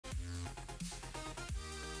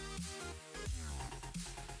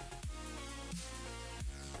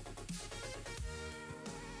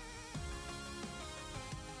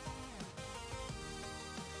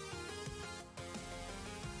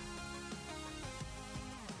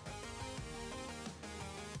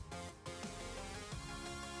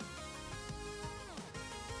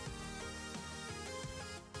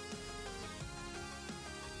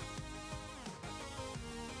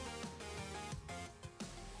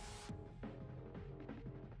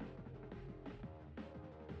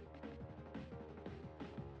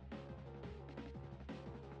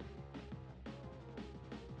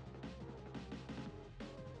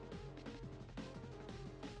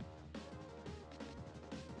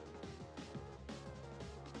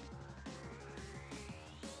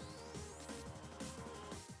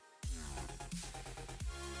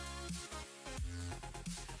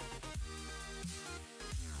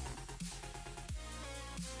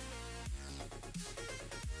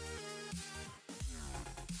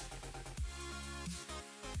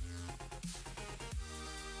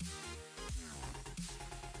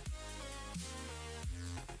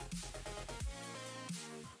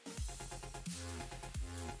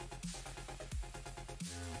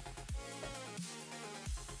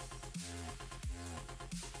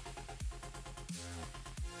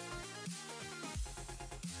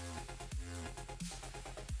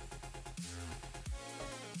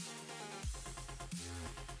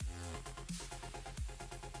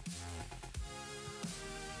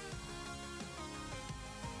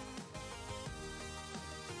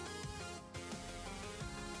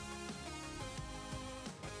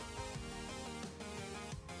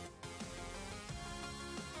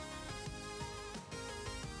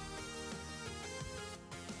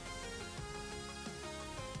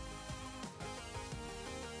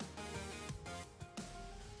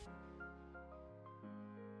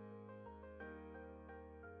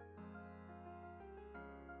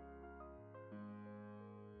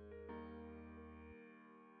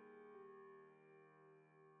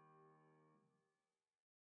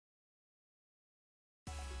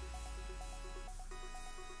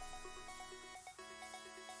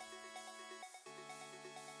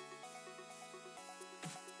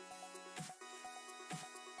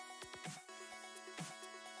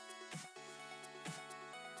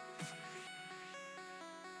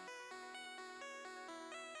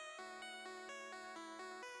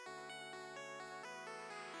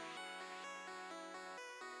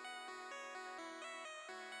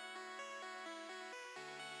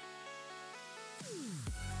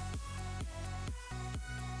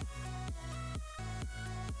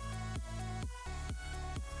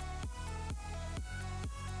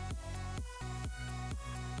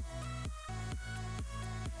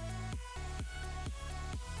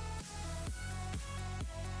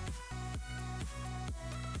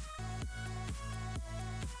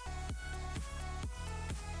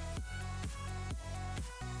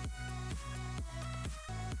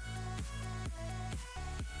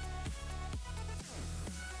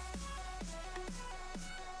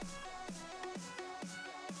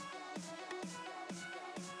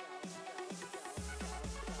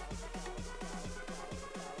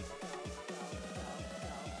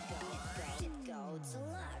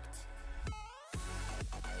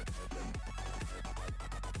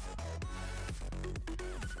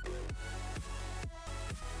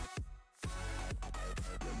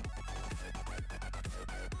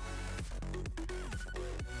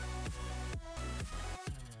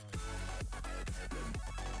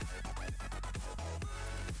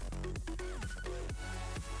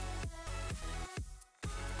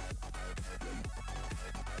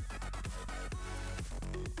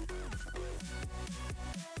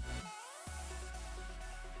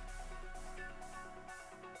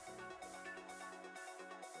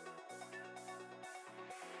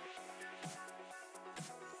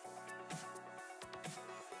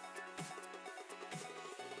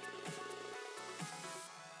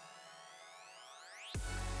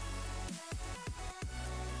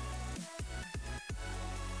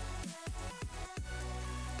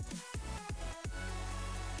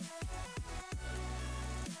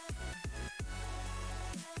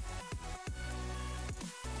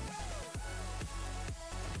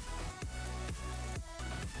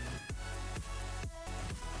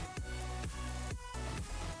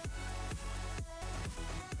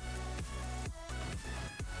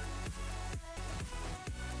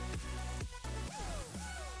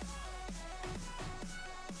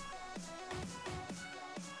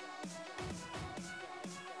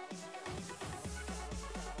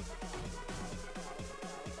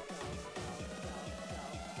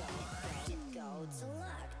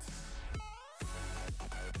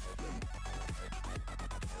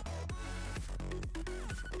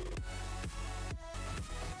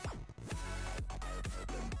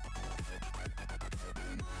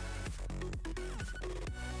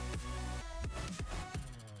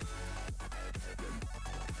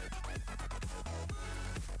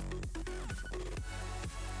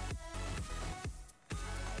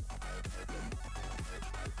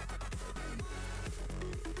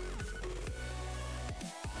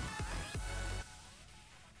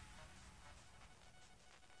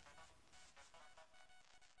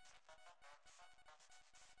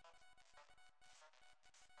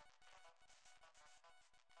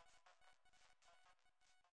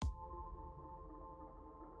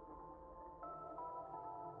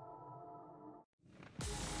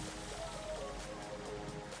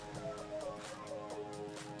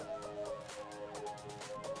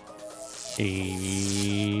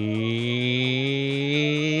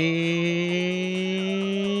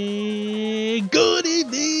Good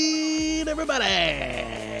evening, everybody,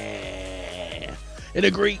 and a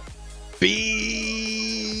great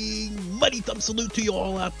big mighty thumb salute to you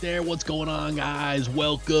all out there. What's going on, guys?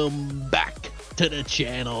 Welcome back to the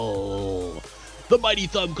channel. The Mighty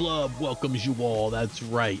Thumb Club welcomes you all. That's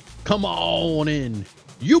right. Come on in.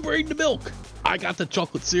 You bring the milk. I got the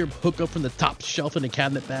chocolate syrup hookup from the top shelf in the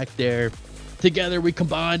cabinet back there. Together we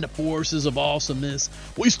combine the forces of awesomeness.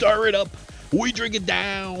 We stir it up. We drink it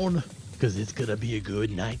down. Because it's going to be a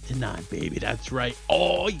good night tonight, baby. That's right.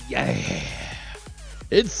 Oh, yeah.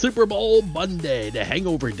 It's Super Bowl Monday, the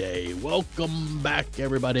hangover day. Welcome back,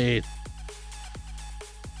 everybody.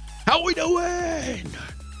 How we doing?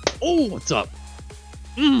 Oh, what's up?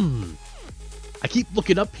 I keep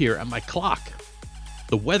looking up here at my clock.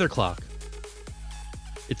 The weather clock.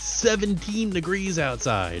 It's 17 degrees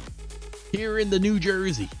outside. Here in the New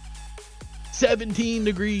Jersey. 17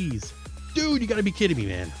 degrees. Dude, you gotta be kidding me,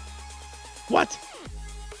 man. What?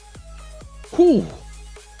 Whew.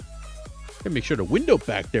 Gotta make sure the window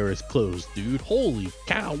back there is closed, dude. Holy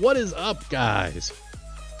cow. What is up, guys?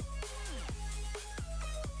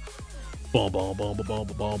 Boom, boom, boom, boom, boom,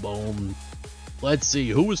 boom, boom. Let's see.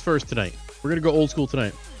 Who was first tonight? We're gonna go old school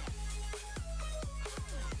tonight.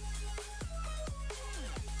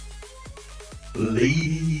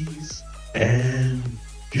 Ladies and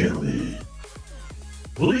gentlemen,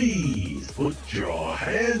 please put your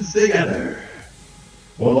hands together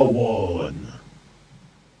for the one,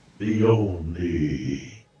 the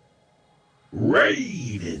only,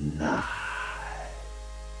 Raven Knight.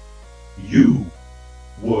 You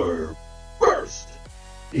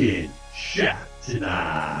in chat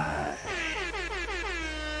tonight.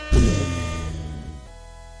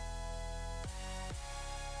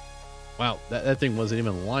 Wow, that thing wasn't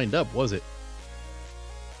even lined up, was it?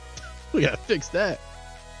 We gotta fix that.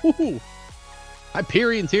 Woohoo!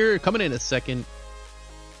 Hyperion's here, coming in a second.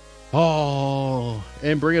 Oh,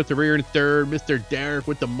 and bring up the rear in third, Mr. Derek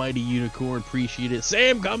with the mighty unicorn. Appreciate it.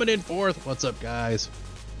 Sam coming in fourth. What's up, guys?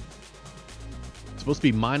 It's supposed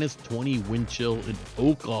to be minus 20 wind chill in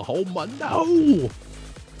Oklahoma. No!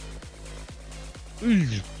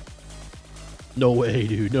 No way,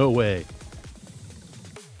 dude. No way.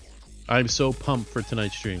 I'm so pumped for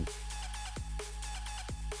tonight's stream.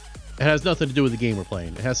 It has nothing to do with the game we're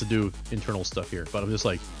playing. It has to do with internal stuff here. But I'm just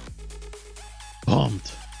like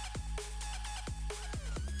pumped.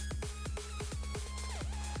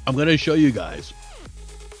 I'm going to show you guys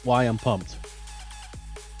why I'm pumped.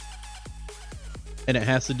 And it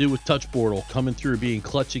has to do with Touch Portal coming through being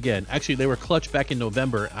clutch again. Actually, they were clutch back in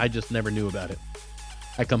November. I just never knew about it.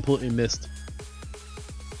 I completely missed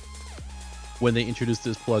when they introduced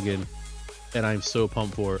this plugin. And I'm so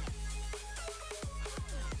pumped for it.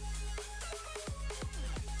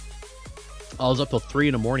 I was up till 3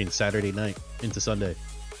 in the morning Saturday night into Sunday,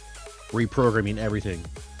 reprogramming everything.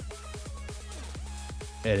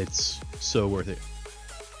 And it's so worth it.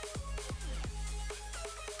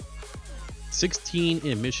 16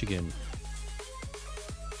 in Michigan.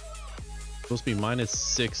 Supposed to be minus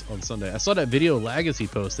 6 on Sunday. I saw that video Legacy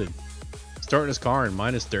posted. Starting his car in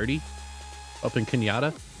minus 30 up in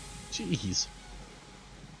Kenyatta. Jeez.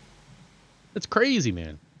 That's crazy,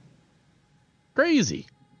 man. Crazy.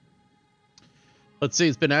 Let's see,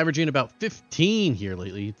 it's been averaging about 15 here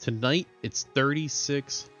lately. Tonight, it's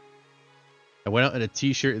 36. I went out in a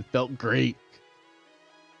t-shirt. It felt great.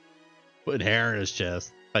 Putting hair in his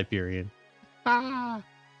chest. Hyperion. Ah,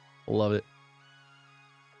 love it.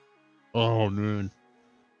 Oh, man.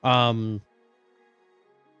 I'll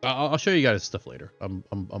show you guys stuff later. I'm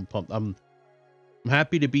pumped. I'm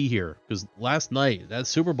happy to be here because last night, that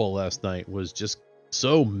Super Bowl last night was just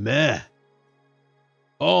so meh.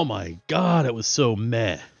 Oh my God, it was so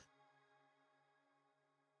meh.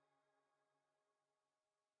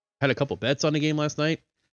 Had a couple bets on the game last night.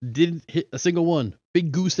 Didn't hit a single one.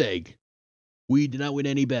 Big goose egg. We did not win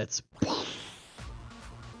any bets.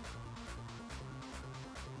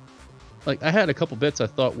 Like, I had a couple bets I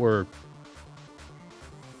thought were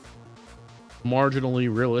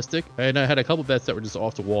marginally realistic. And I had a couple bets that were just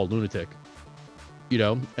off the wall lunatic. You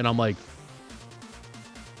know? And I'm like,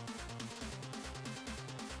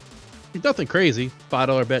 nothing crazy.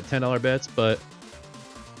 $5 bet, $10 bets, but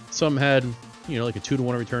some had, you know, like a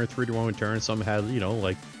 2-to-1 return, 3-to-1 return. Some had, you know,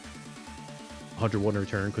 like 101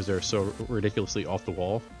 return because they're so ridiculously off the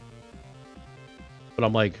wall. But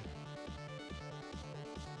I'm like,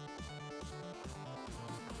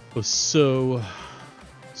 was so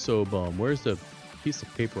bummed. Where's the piece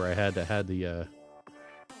of paper I had that had the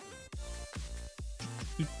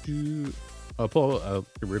I'll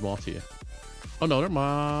read them off to you. Oh no, never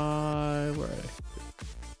mind. Where are they?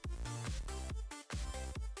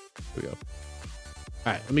 Here we go.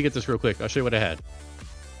 Alright, let me get this real quick. I'll show you what I had.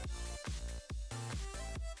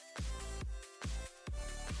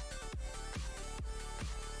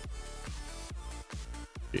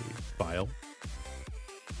 Okay, file.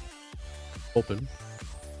 Open.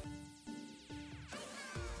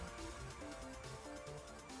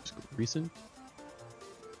 Just go recent.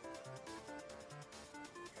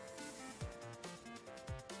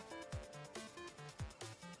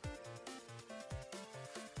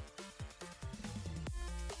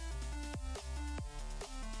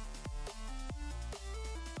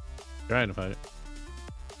 Trying to find it.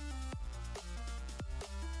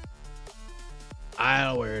 I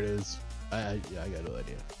don't know where it is. I got no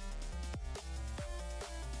idea.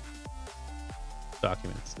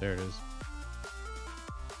 Documents. There it is.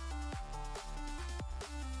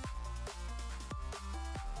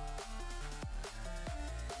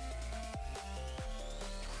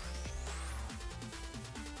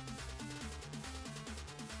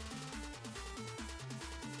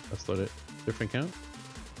 Let's load it. Different count.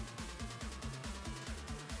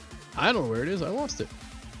 I don't know where it is. I lost it.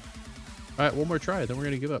 All right, one more try, then we're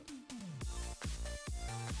going to give up.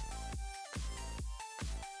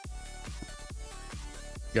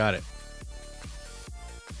 Got it.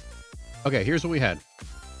 Okay, here's what we had.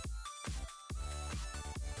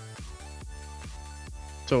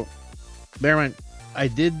 So, bear in mind, I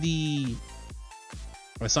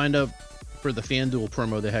signed up for the FanDuel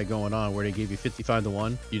promo they had going on where they gave you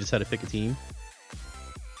 55-1. You just had to pick a team.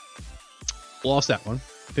 Lost that one.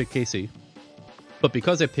 Pick KC. But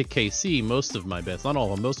because I picked KC, most of my bets, not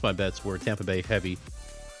all of them, most of my bets were Tampa Bay heavy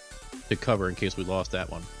to cover in case we lost that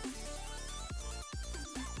one.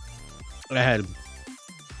 I had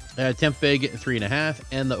Tampa Bay getting 3.5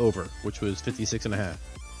 and the over, which was 56.5.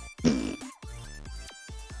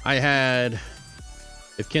 I had,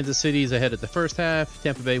 if Kansas City's ahead at the first half,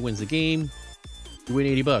 Tampa Bay wins the game, you win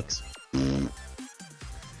 $80.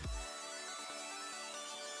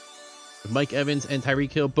 If Mike Evans and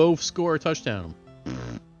Tyreek Hill both score a touchdown.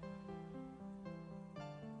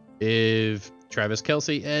 If Travis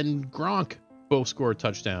Kelce and Gronk both score a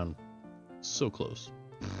touchdown. So close.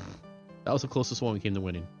 That was the closest one we came to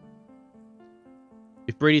winning.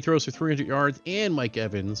 If Brady throws for 300 yards and Mike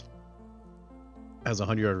Evans has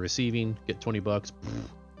 100-yard receiving, get $20.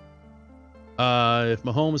 If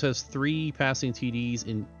Mahomes has 3 passing TDs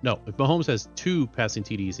in... No, if Mahomes has 2 passing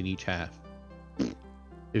TDs in each half.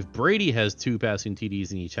 If Brady has 2 passing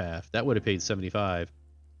TDs in each half, that would have paid 75.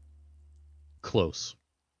 Close.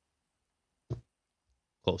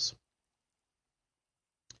 Close.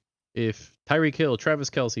 If Tyreek Hill, Travis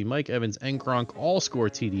Kelce, Mike Evans, and Gronk all score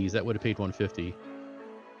TDs, that would have paid 150.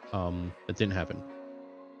 That didn't happen.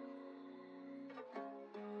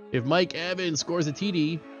 If Mike Evans scores a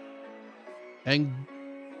TD, and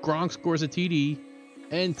Gronk scores a TD,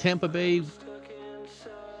 and Tampa Bay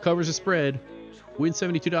covers a spread, win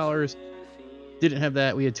 $72. Didn't have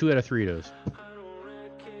that. We had 2 out of 3 of those.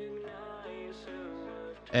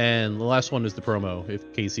 And the last one is the promo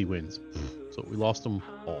if KC wins. So we lost them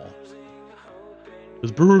all. It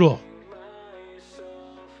was brutal.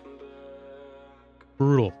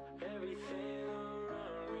 Brutal.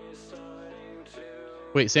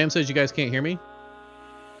 Wait, Sam says you guys can't hear me?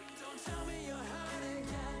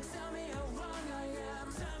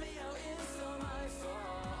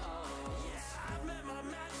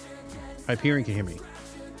 Hyperion can hear me.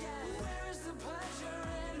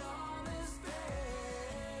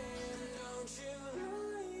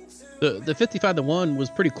 The 55-1 was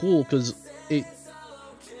pretty cool because if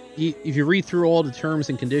you read through all the terms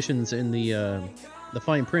and conditions in the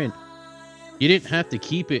fine print, you didn't have to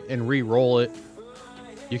keep it and re-roll it.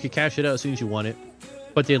 You could cash it out as soon as you want it,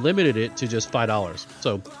 but they limited it to just $5.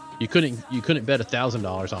 So you couldn't bet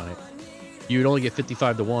 $1,000 on it. You would only get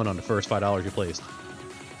 55-1 on the first $5 you placed.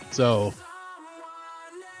 So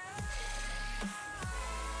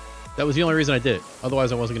that was the only reason I did it.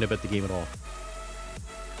 Otherwise, I wasn't going to bet the game at all.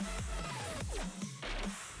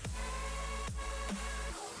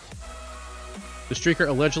 The streaker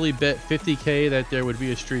allegedly bet $50K that there would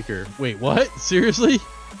be a streaker. Wait, what? Seriously?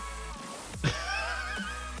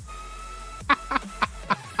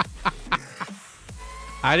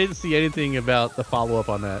 I didn't see anything about the follow-up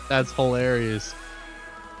on that. That's hilarious.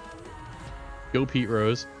 Go Pete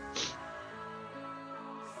Rose.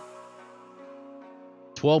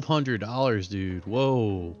 $1,200, dude.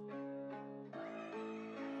 Whoa.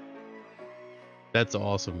 That's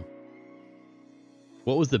awesome.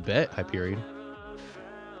 What was the bet, Hyperion?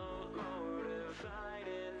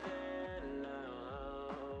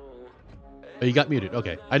 Oh, you got muted.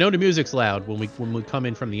 Okay. I know the music's loud when we come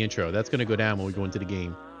in from the intro. That's going to go down when we go into the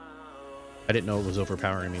game. I didn't know it was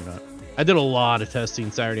overpowering me or not. I did a lot of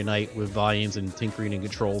testing Saturday night with volumes and tinkering and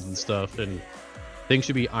controls and stuff, and things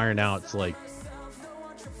should be ironed out. It's like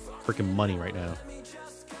freaking money right now.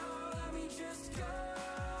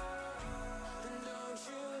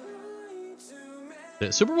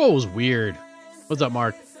 The Super Bowl was weird. What's up,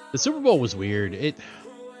 Mark? The Super Bowl was weird.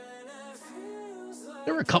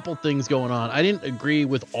 There were a couple things going on. I didn't agree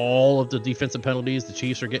with all of the defensive penalties the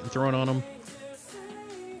Chiefs are getting thrown on them.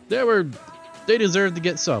 They deserved to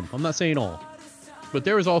get some. I'm not saying all. But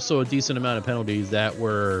there was also a decent amount of penalties that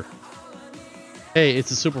were, hey, it's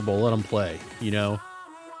a Super Bowl, let them play, you know?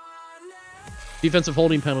 Defensive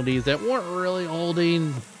holding penalties that weren't really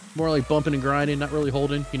holding, more like bumping and grinding, not really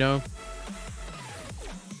holding, you know?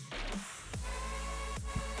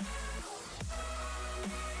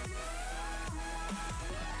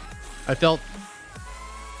 I felt,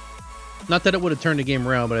 not that it would have turned the game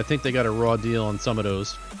around, but I think they got a raw deal on some of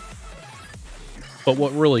those. But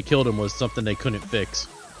what really killed them was something they couldn't fix.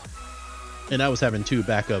 And that was having 2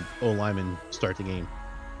 backup O-linemen start the game.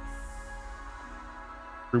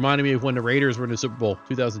 Reminded me of when the Raiders were in the Super Bowl,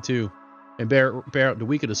 2002. And Barrett, the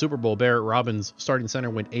week of the Super Bowl, Barrett Robbins, starting center,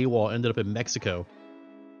 went AWOL, ended up in Mexico.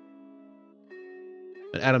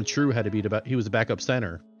 And Adam True had to be he was the backup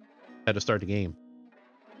center, had to start the game.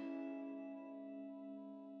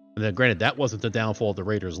 And then, granted, that wasn't the downfall of the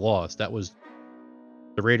Raiders' loss. That was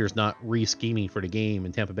the Raiders not re-scheming for the game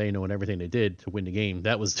and Tampa Bay knowing everything they did to win the game.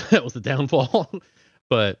 That was the downfall.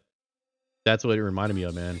 But that's what it reminded me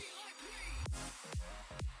of, man.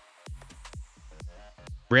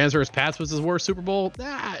 Rams vs. Pats was his worst Super Bowl.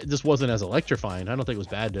 Nah, it just wasn't as electrifying. I don't think it was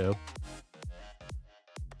bad though.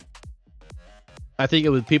 I think it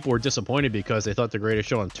was people were disappointed because they thought the greatest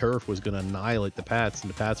show on turf was going to annihilate the Pats, and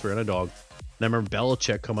the Pats were underdog. And I remember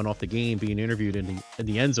Belichick coming off the game, being interviewed in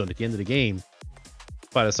the end zone at the end of the game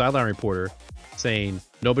by the sideline reporter, saying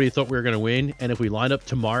nobody thought we were going to win, and if we lined up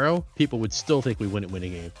tomorrow, people would still think we wouldn't win a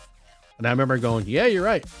game. And I remember going, "Yeah, you're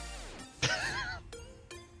right."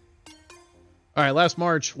 All right, last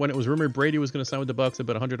March, when it was rumored Brady was going to sign with the Bucks, I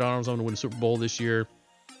bet $100 on to win a Super Bowl this year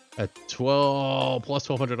at 12 plus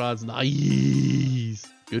 1,200 odds. Nice.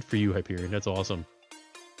 Good for you, Hyperion. That's awesome.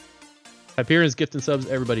 Hyperion's gifting subs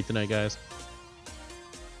to everybody tonight, guys.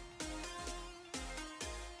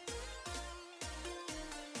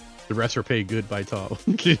 The rest are paid good by Tom.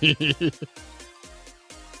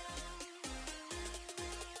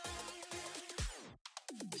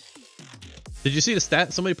 Did you see the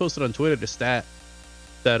stat? Somebody posted on Twitter the stat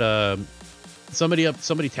that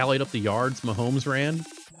somebody tallied up the yards Mahomes ran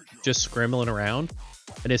just scrambling around,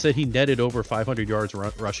 and they said he netted over 500 yards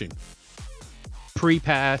rushing,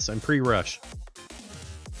 pre-pass and pre-rush.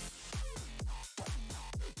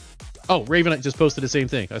 Oh, Ravenite just posted the same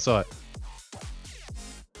thing. I saw it.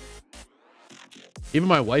 Even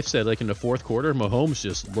my wife said, like, in the fourth quarter, Mahomes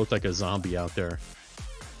just looked like a zombie out there.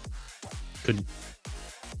 Couldn't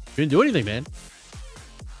do anything, man.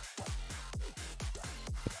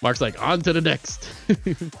 Mark's like, on to the next.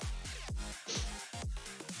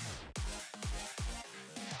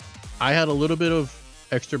 I had a little bit of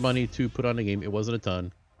extra money to put on the game. It wasn't a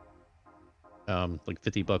ton. Like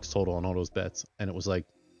 $50 total on all those bets. And it was like,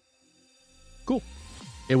 cool.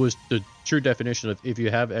 It was the true definition of if you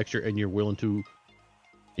have extra and you're willing to,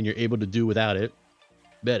 and you're able to do without it,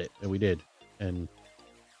 bet it. And we did. And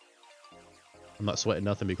I'm not sweating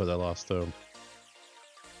nothing because I lost, so.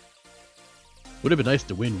 Would have been nice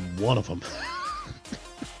to win one of them.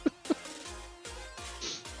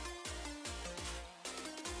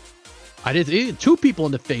 I did hit two people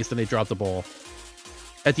in the face and they dropped the ball.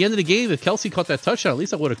 At the end of the game, if Kelsey caught that touchdown, at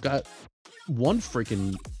least I would have got one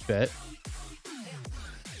freaking bet.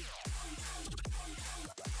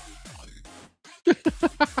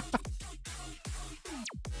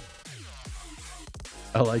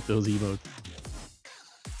 I like those emotes.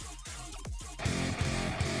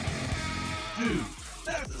 Dude,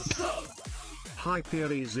 that's a sub.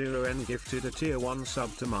 Hyperi0n gifted a tier 1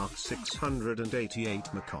 sub to Mark 688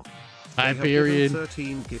 McCock. Hyperion.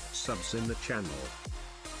 13 gift subs in the channel.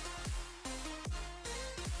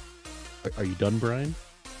 Are you done, Brian?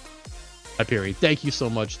 Hyperion, thank you so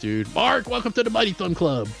much, dude. Mark, welcome to the Mighty Thumb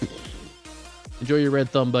Club. Enjoy your red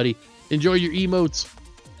thumb, buddy. Enjoy your emotes.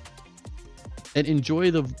 And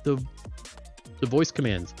enjoy the voice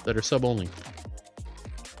commands that are sub only.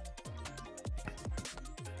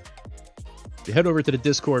 If you head over to the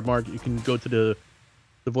Discord, Mark, you can go to the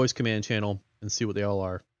voice command channel and see what they all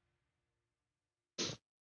are.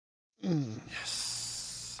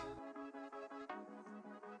 Yes. All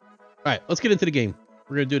right, let's get into the game.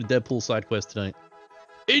 We're going to do the Deadpool side quest tonight.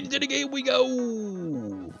 Into the game we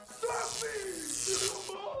go!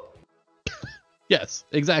 Yes,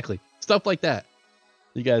 exactly. Stuff like that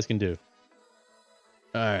you guys can do.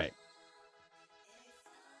 All right.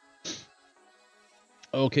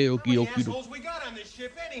 Okay, okie dokie. Assholes we got on this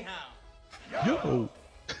ship anyhow. Yo.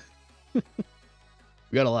 We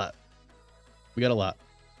got a lot. We got a lot.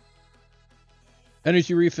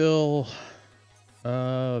 Energy refill.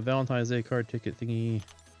 Valentine's Day card ticket thingy.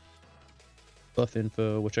 Buff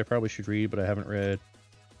info, which I probably should read, but I haven't read.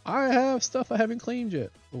 I have stuff I haven't claimed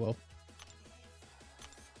yet. Oh well.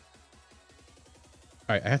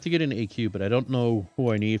 Alright, I have to get an AQ, but I don't know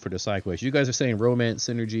who I need for the side quest. You guys are saying romance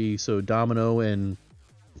synergy, so Domino and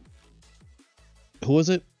who was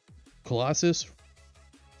it? Colossus?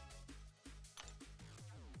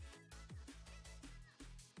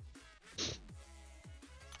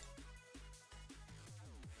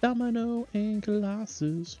 Domino and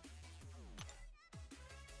Colossus.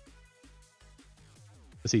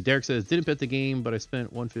 Let's see, Derek says, didn't bet the game, but I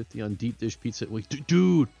spent $150 on deep dish pizza week.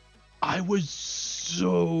 Dude, I was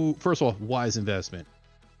so... First off, wise investment.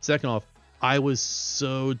 Second off, I was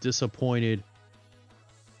so disappointed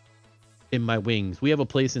in my wings. We have a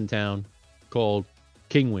place in town called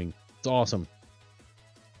King Wing. It's awesome.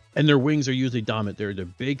 And their wings are usually dominant. They're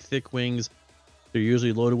big, thick wings. They're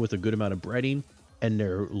usually loaded with a good amount of breading, and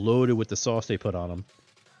they're loaded with the sauce they put on them.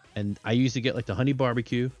 And I used to get like the honey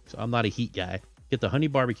barbecue, so I'm not a heat guy. Get the honey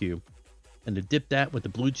barbecue and to dip that with the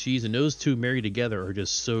blue cheese, and those two married together are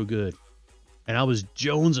just so good. And I was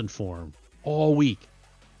jonesing for them all week.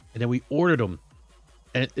 And then we ordered them,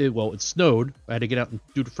 And well, it snowed. I had to get out and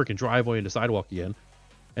do the freaking driveway and the sidewalk again.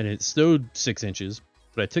 And it snowed 6 inches.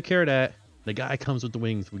 But I took care of that. The guy comes with the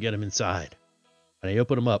wings. We get him inside. And I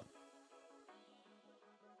open them up.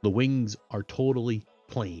 The wings are totally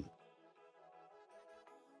plain.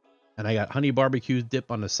 And I got honey barbecue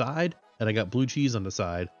dip on the side. And I got blue cheese on the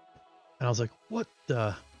side. And I was like, what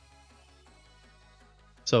the...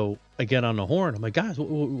 So I get on the horn. I'm like, guys,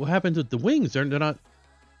 what happened to the wings? They're not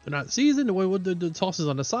seasoned. The sauce is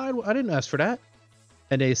on the side. I didn't ask for that.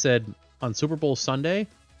 And they said on Super Bowl Sunday,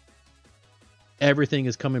 everything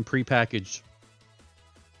is coming prepackaged.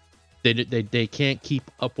 They can't keep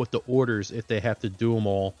up with the orders if they have to do them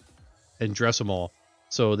all and dress them all.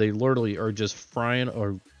 So they literally are just frying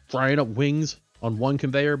up wings on one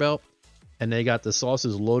conveyor belt, and they got the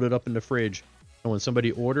sauces loaded up in the fridge. And when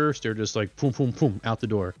somebody orders, they're just like, boom, boom, boom, out the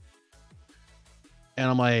door. And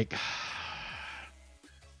I'm like,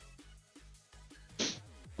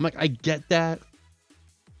 I get that.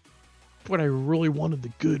 But I really wanted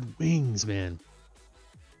the good wings, man.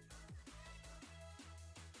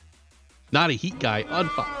 Not a heat guy,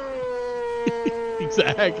 unfollow.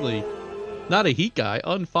 Exactly. Not a heat guy,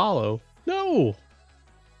 unfollow. No.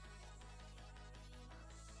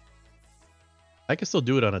 I can still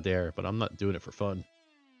do it on a dare, but I'm not doing it for fun.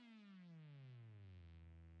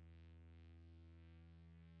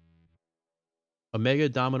 Omega,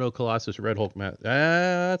 Domino, Colossus, Red Hulk, Matt.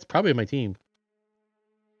 That's probably my team.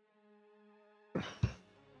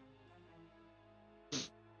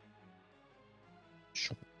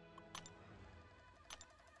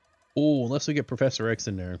 Oh, unless we get Professor X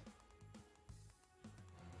in there.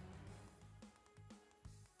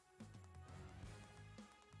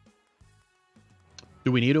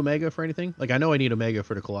 Do we need Omega for anything? Like, I know I need Omega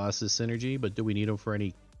for the Colossus synergy, but do we need him for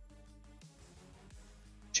any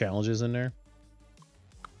challenges in there?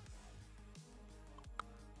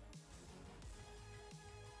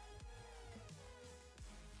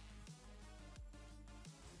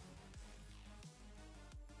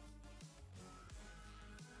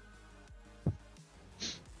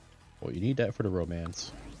 Well, you need that for the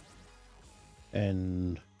romance.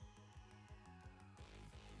 And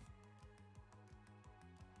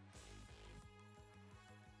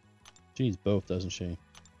she needs both, doesn't she?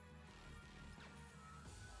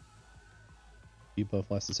 Debuff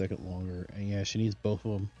lasts a second longer. And yeah, she needs both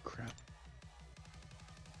of them. Crap.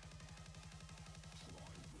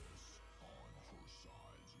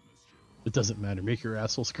 It doesn't matter. Make your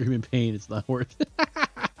asshole scream in pain. It's not worth it.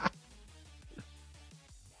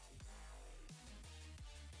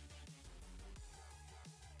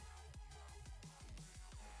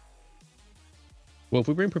 Well, if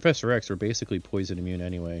we bring Professor X, we're basically poison immune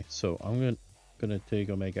anyway. So I'm gonna take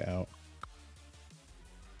Omega out.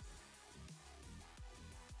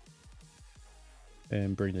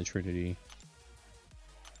 And bring the Trinity.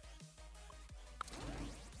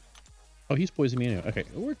 Oh, he's poison immune. Okay,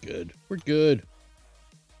 we're good. We're good.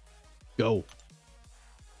 Go.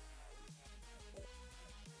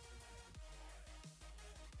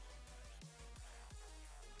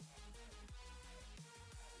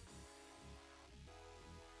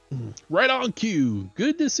 Right on cue.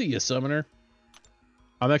 Good to see you, Summoner.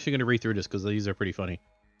 I'm actually going to read through this because these are pretty funny.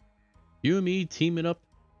 You and me teaming up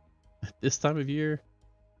at this time of year.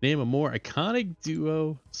 Name a more iconic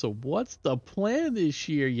duo. So what's the plan this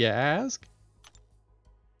year, you ask?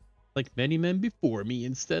 Like many men before me,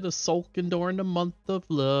 instead of sulking during the month of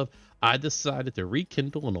love, I decided to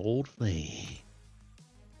rekindle an old flame.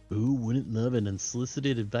 Who wouldn't love an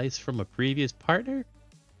unsolicited advice from a previous partner?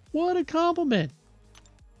 What a compliment.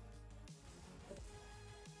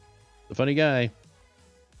 The funny guy.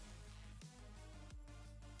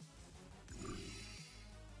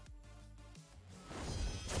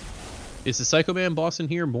 Is the Psycho Man boss in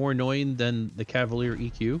here more annoying than the Cavalier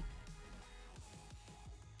EQ?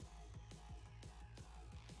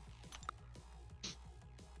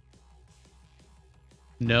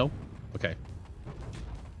 No? Okay.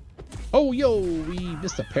 Oh, yo, we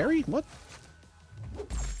missed a parry? What?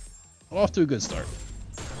 Off to a good start.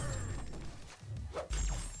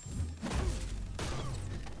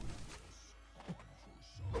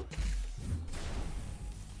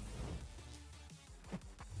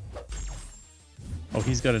 Oh,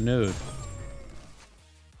 he's got a node.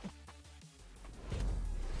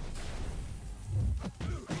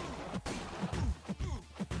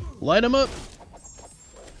 Light him up.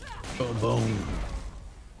 Boom, boom.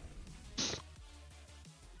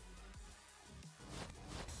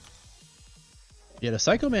 Yeah, the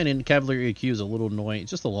Psycho Man in Cavalier EQ is a little annoying.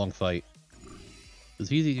 It's just a long fight. Because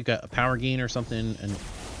he's either got a power gain or something, and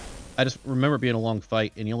I just remember it being a long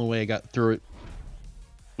fight, and the only way I got through it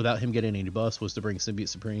without him getting any buffs was to bring Symbiote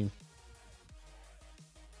Supreme.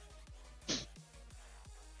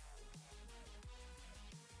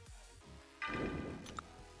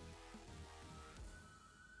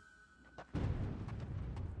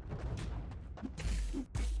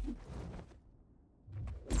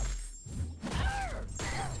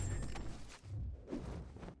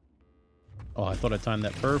 Oh, I thought I timed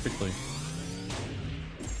that perfectly.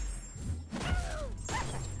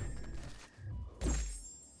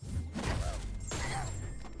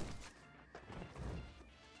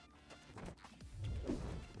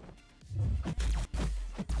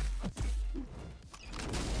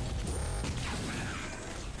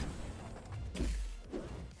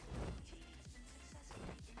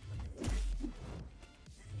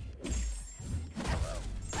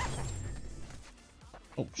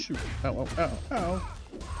 Oh, shoot. Ow, ow, ow, ow.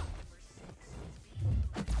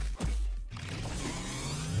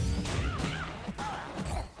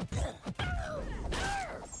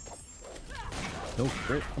 No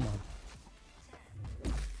crit, come on.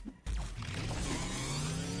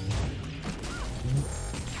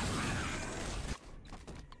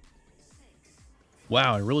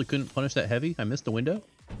 Wow, I really couldn't punish that heavy? I missed the window?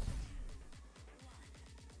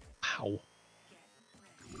 Wow.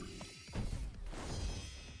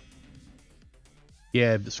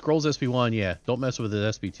 Yeah, Scrolls SB1, yeah. Don't mess with the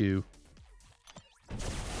SB2.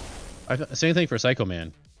 Same thing for Psycho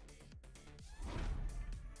Man.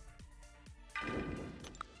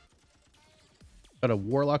 Got a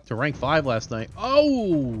Warlock to rank 5 last night.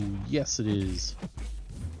 Oh, yes it is.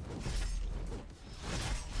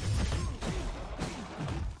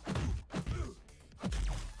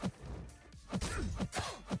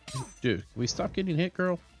 Dude, can we stop getting hit,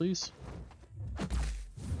 girl, please?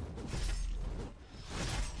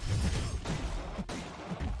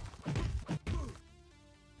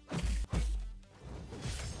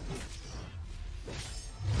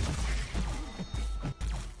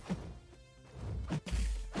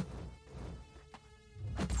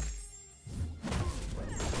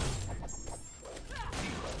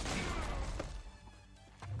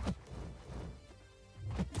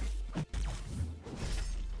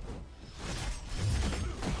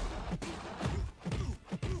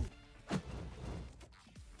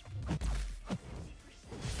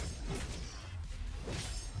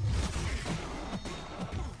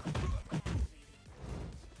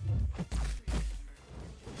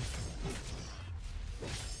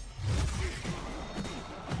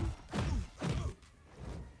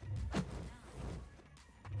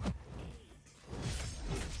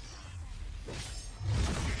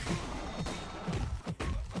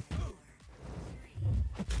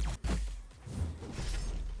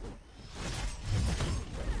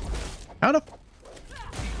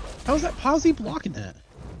 How is that Posy blocking that?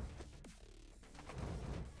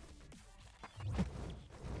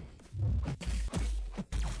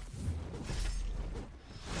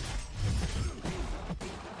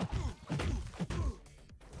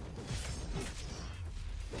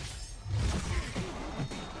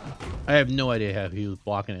 I have no idea how he was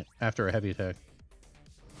blocking it after a heavy attack.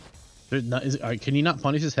 Can he not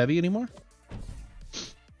punish his heavy anymore?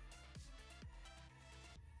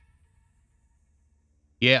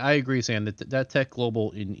 Yeah, I agree, Sam. That Tech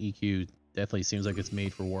Global in EQ definitely seems like it's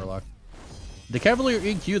made for Warlock. The Cavalier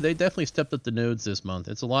EQ, they definitely stepped up the nodes this month.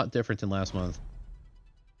 It's a lot different than last month.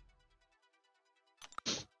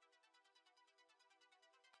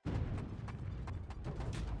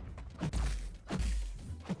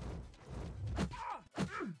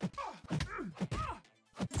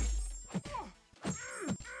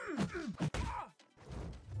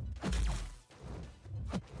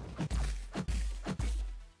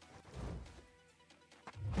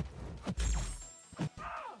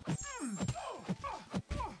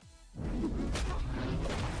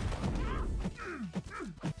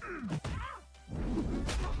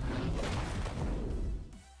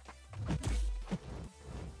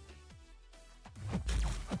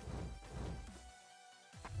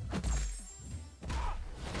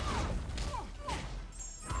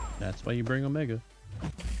 That's why you bring Omega.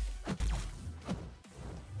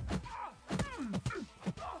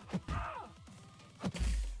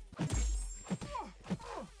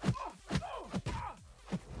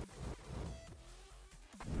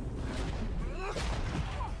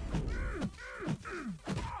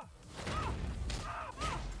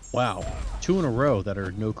 Wow, 2 in a row that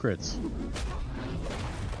are no crits.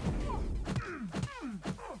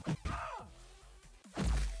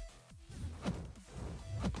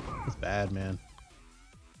 That's bad, man.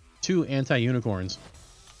 2 anti-unicorns.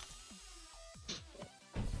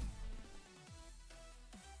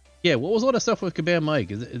 Yeah, what was all that stuff with Kabam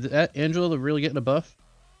Mike? Is that Angela really getting a buff?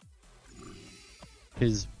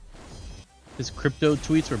 His crypto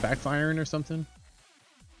tweets were backfiring or something?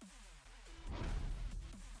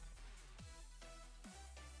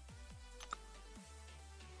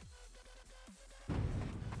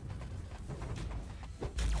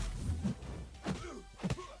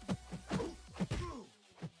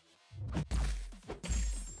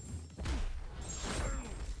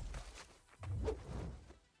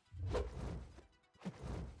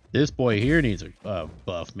 This boy here needs a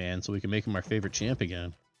buff, man, so we can make him our favorite champ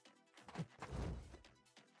again.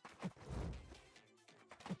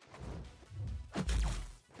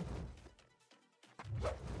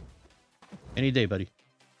 Any day, buddy.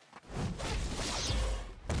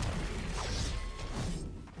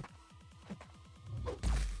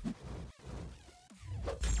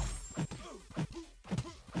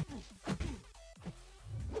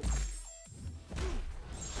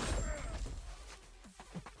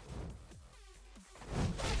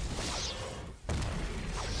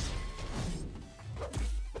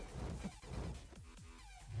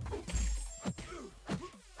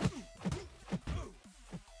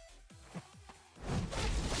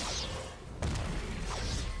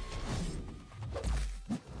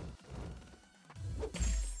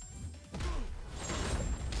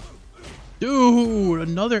 Dude,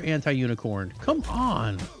 another anti-unicorn. Come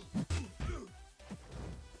on.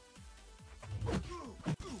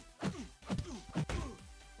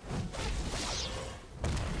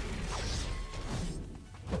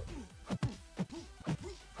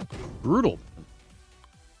 Brutal.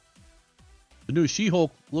 The new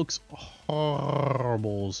She-Hulk looks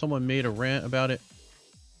horrible. Someone made a rant about it.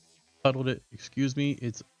 Titled it, excuse me,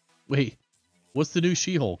 it's... Wait, what's the new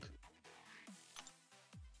She-Hulk?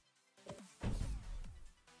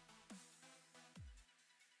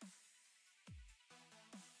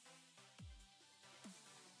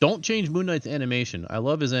 Don't change Moon Knight's animation. I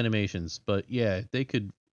love his animations, but yeah, if they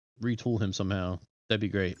could retool him somehow, that'd be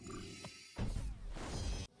great.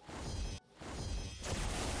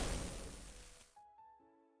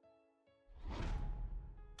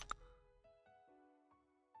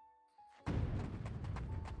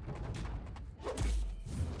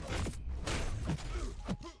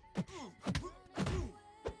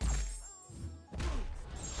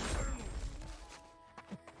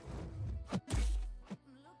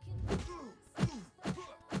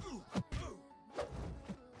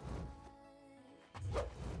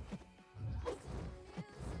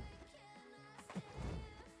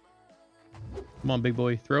 Come on, big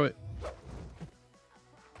boy, throw it.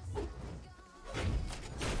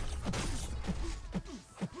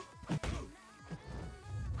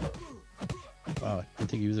 Wow, I didn't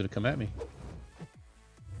think he was going to come at me.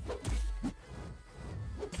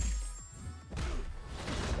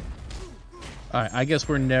 Alright, I guess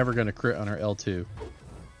we're never going to crit on our L2.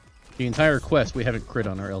 The entire quest, we haven't crit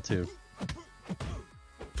on our L2.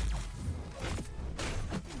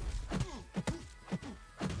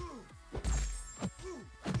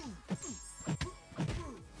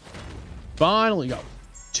 Finally got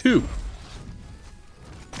two.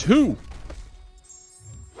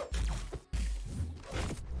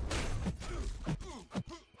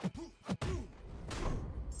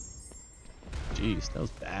 Jeez, that was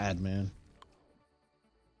bad, man.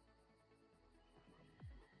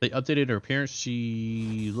 They updated her appearance.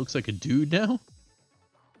 She looks like a dude now.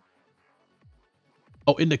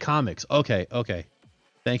 Oh, in the comics. Okay, okay.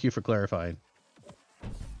 Thank you for clarifying.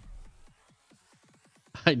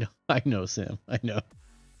 I know, Sam. I know.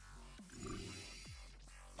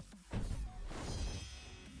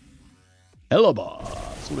 Hello, boss.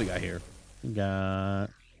 What do we got here? We got...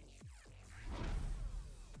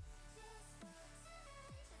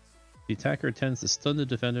 The attacker tends to stun the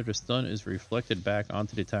defender. The stun is reflected back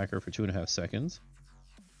onto the attacker for 2.5 seconds.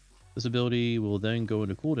 This ability will then go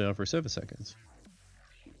into cooldown for 7 seconds.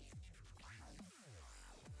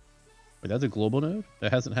 Wait, that's a global node?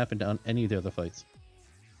 That hasn't happened on any of the other fights.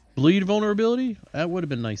 Bleed vulnerability? That would have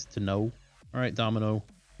been nice to know. Alright, Domino.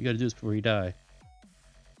 You gotta do this before you die.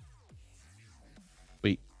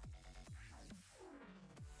 Wait.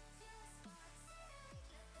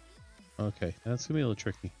 Okay, that's gonna be a little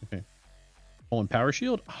tricky. Okay. Oh, and power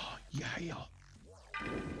shield? Oh, yeah.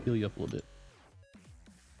 Heal you up a little bit.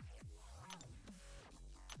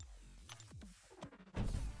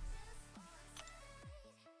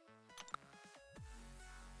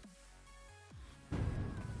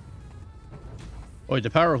 Oh, wait, the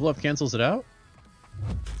power of love cancels it out?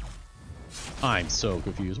 I'm so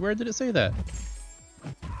confused. Where did it say that?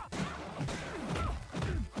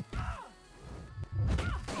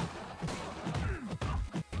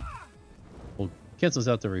 Cancels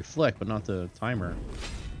out the reflect, but not the timer.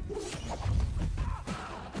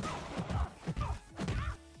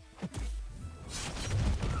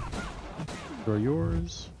 Throw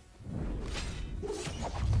yours.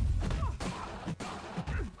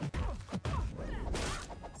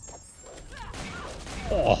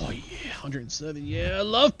 Oh yeah, 107. Yeah, I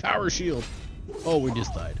love power shield. Oh, we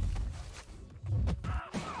just died.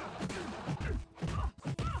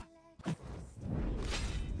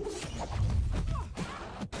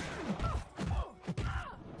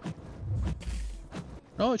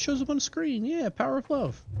 Oh, it shows up on the screen. Yeah, power of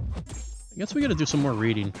love. I guess we gotta do some more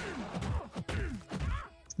reading.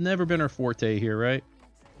 It's never been our forte here, right?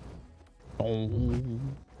 Oh.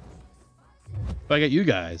 If I got you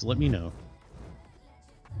guys, let me know.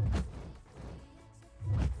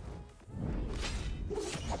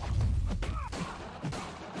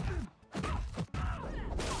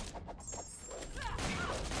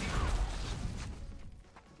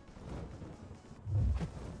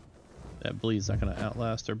 That bleed's not gonna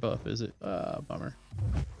outlast our buff, is it? Bummer.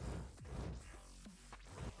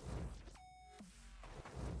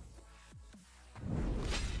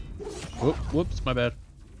 Whoops, my bad.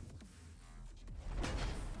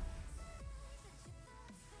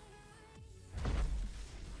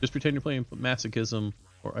 Just pretend you're playing Masochism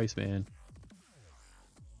or Iceman.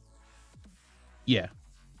 Yeah.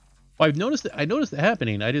 Well, I noticed it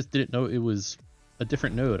happening. I just didn't know it was a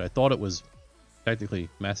different node. I thought it was technically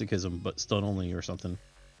Masochism, but stun only or something.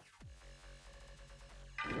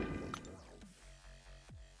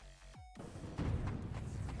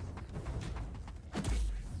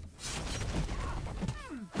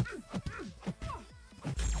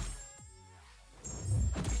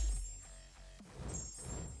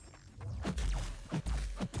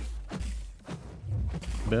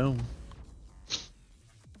 Boom.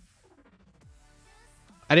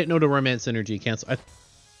 I didn't know the romance energy cancel. I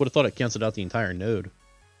would have thought it canceled out the entire node,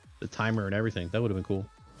 the timer and everything. That would have been cool.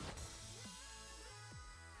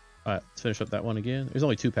 All right, let's finish up that one again. There's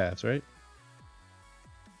only 2 paths, right?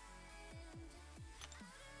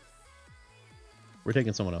 We're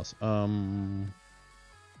taking someone else.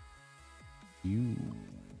 You.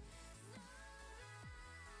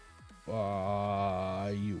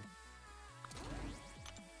 You.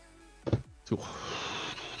 Two.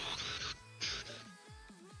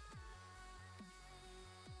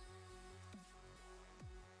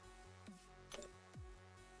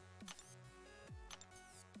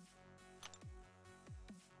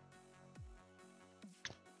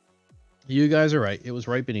 You guys are right. It was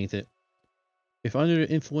right beneath it. If under the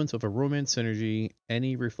influence of a romance synergy,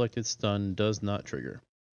 any reflected stun does not trigger.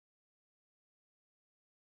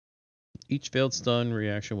 Each failed stun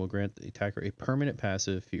reaction will grant the attacker a permanent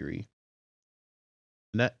passive Fury.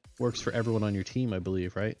 And that works for everyone on your team, I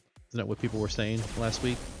believe, right? Isn't that what people were saying last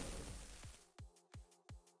week?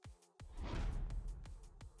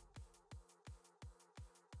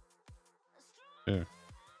 Yeah.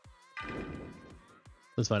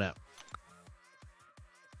 Let's find out.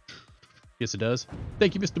 Yes, it does.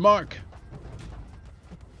 Thank you, Mr. Mark.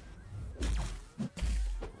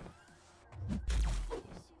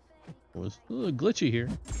 It was a little glitchy here.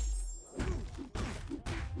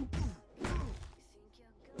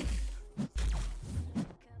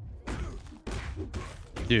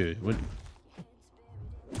 Dude, what?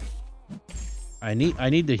 I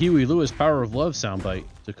need the Huey Lewis Power of Love soundbite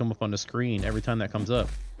to come up on the screen every time that comes up.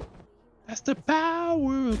 That's the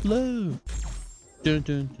power of love. Dun,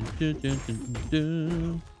 dun, dun, dun, dun,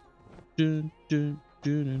 dun, dun, dun,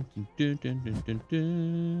 dun, dun, dun, dun, dun,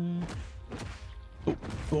 dun. Oh,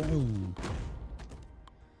 boom.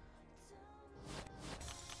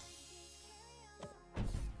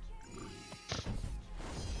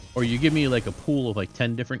 Or you give me like a pool of like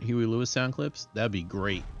 10 different Huey Lewis sound clips. That'd be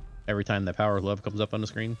great. Every time that Power of Love comes up on the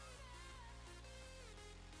screen.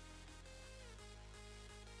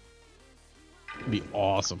 It'd be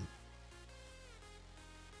awesome.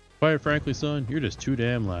 Quite frankly, son, you're just too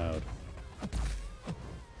damn loud.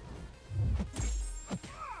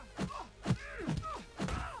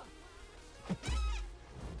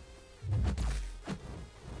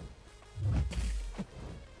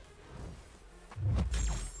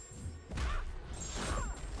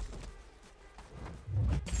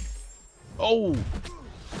 Oh!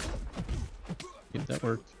 Yep, that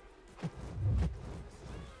worked.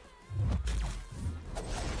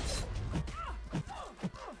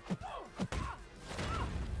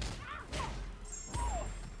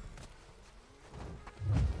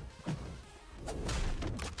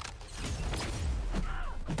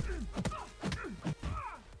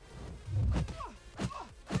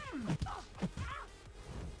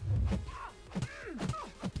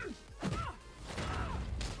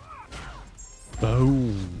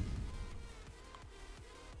 Boom.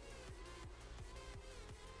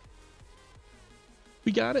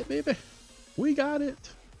 We got it, baby. We got it.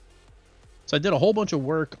 So I did a whole bunch of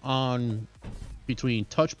work on between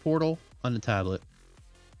Touch Portal on the tablet,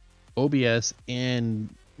 OBS, and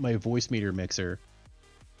my voice meter mixer.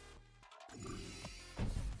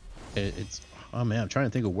 It's oh man, I'm trying to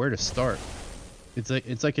think of where to start.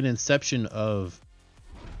 It's like an inception of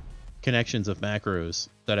connections of macros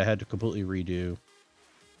that I had to completely redo.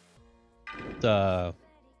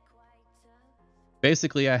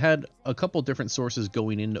 Basically, I had a couple different sources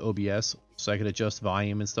going into OBS, so I could adjust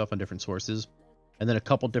volume and stuff on different sources, and then a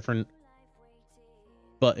couple different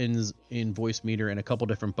buttons in voice meter and a couple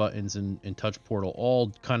different buttons in Touch Portal,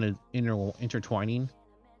 all kind of intertwining.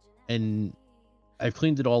 And I've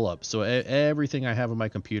cleaned it all up, so everything I have on my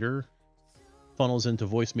computer funnels into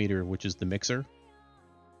voice meter, which is the mixer,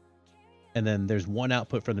 and then there's one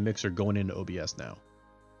output from the mixer going into OBS now.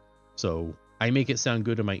 So I make it sound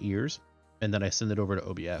good in my ears, and then I send it over to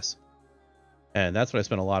OBS, and that's what I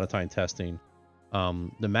spent a lot of time testing.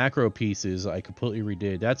 The macro pieces I completely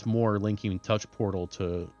redid. That's more linking Touch Portal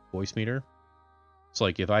to voice meter. So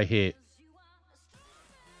like if I hit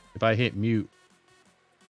mute,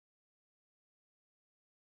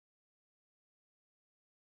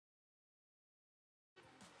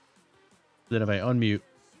 then if I unmute,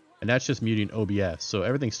 and that's just muting OBS, so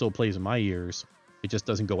everything still plays in my ears, it just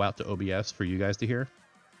doesn't go out to OBS for you guys to hear.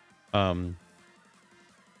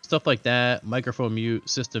 Stuff like that, microphone mute,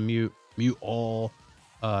 system mute, mute all,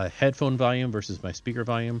 headphone volume versus my speaker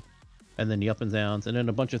volume, and then the up and downs, and then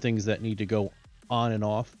a bunch of things that need to go on and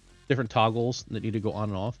off, different toggles that need to go on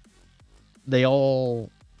and off. They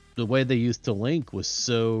all, the way they used to link was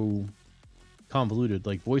so convoluted.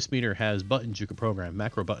 Like voice meter has buttons you can program,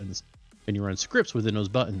 macro buttons, and you run scripts within those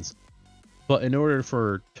buttons. But in order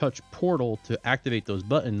for Touch Portal to activate those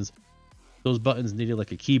buttons needed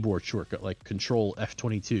like a keyboard shortcut, like Control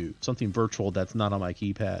F22, something virtual that's not on my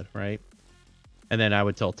keypad, right? And then I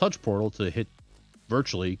would tell Touch Portal to hit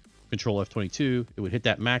virtually Control F22. It would hit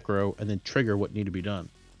that macro and then trigger what needed to be done.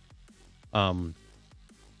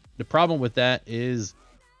 The problem with that is,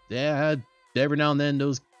 yeah, every now and then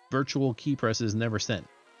those virtual key presses never send.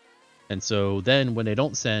 And so then when they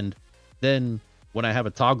don't send, then when I have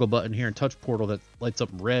a toggle button here in Touch Portal that lights up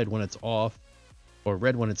red when it's off, or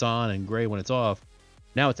red when it's on and gray when it's off,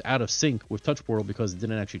 now it's out of sync with Touch Portal because it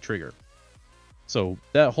didn't actually trigger. So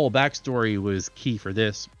that whole backstory was key for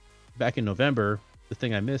this. Back in November, the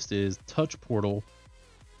thing I missed is Touch Portal.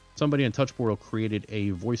 Somebody in Touch Portal created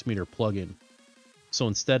a voice meter plugin. So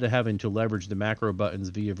instead of having to leverage the macro buttons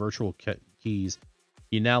via virtual keys,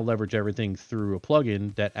 you now leverage everything through a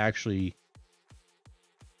plugin that actually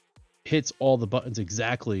hits all the buttons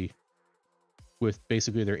exactly with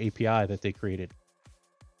basically their API that they created.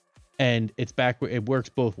 And it's back, it works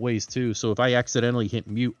both ways too. So if I accidentally hit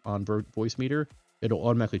mute on voice meter, it'll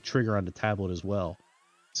automatically trigger on the tablet as well.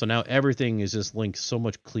 So now everything is just linked so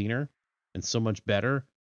much cleaner and so much better.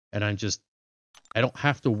 And I don't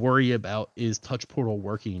have to worry about is Touch Portal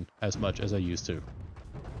working as much as I used to.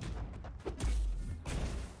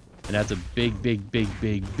 And that's a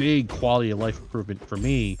big quality of life improvement for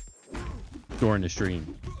me during the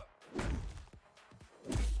stream.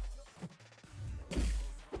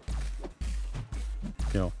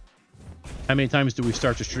 You know, how many times do we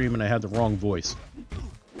start to stream and I have the wrong voice,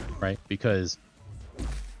 right? Because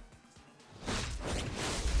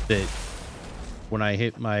that when I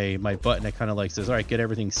hit my button, it kind of like says, all right, get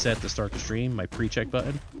everything set to start the stream, my pre-check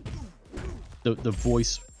button. The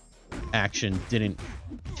voice action didn't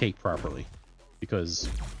take properly because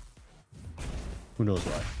who knows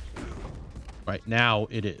why. Right now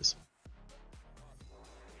it is,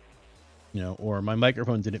 you know, or my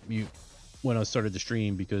microphone didn't mute when I started the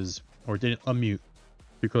stream because, or didn't unmute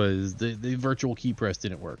because the virtual key press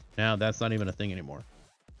didn't work. Now that's not even a thing anymore.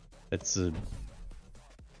 It's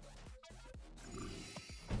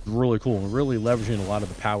really cool. We're really leveraging a lot of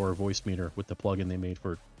the power of voice meter with the plugin they made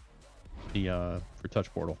for the for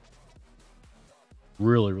Touch Portal.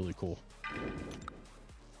 Really cool.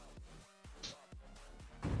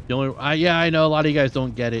 The only yeah, I know a lot of you guys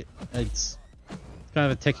don't get it. It's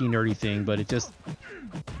kind of a techie nerdy thing, but it just,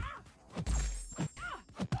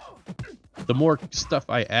 the more stuff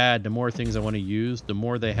I add, the more things I want to use, the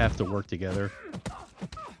more they have to work together,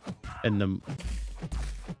 and the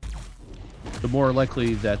more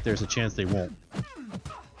likely that there's a chance they won't.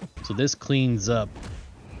 So this cleans up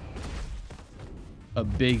a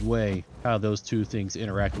big way how those two things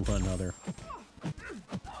interact with one another,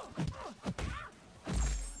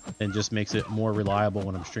 and just makes it more reliable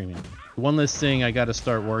when I'm streaming. One less thing I got to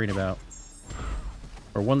start worrying about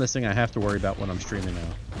or one less thing I have to worry about when I'm streaming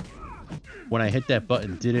now. When I hit that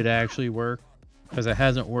button, did it actually work? Because it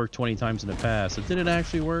hasn't worked 20 times in the past. So did it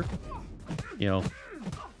actually work? You know,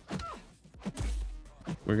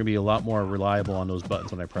 we're going to be a lot more reliable on those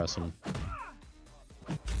buttons when I press them.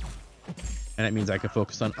 And that means I can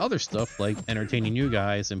focus on other stuff like entertaining you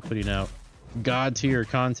guys and putting out god tier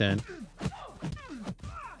content.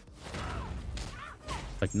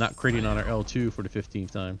 Like not critting on our L2 for the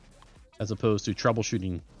 15th time. As opposed to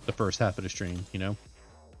troubleshooting the first half of the stream, you know?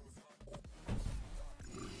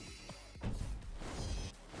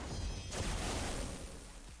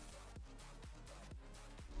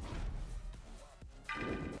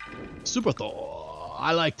 Super Thor.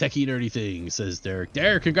 I like techie nerdy things, says Derek.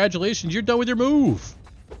 Derek, congratulations, you're done with your move.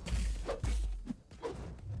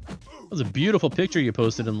 That was a beautiful picture you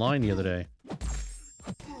posted in line the other day.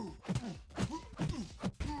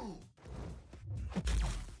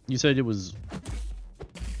 You said it was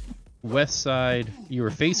west side. You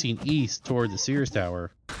were facing east toward the Sears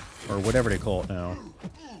Tower, or whatever they call it now.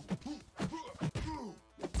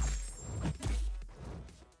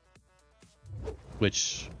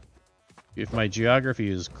 Which, if my geography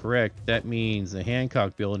is correct, that means the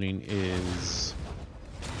Hancock building is,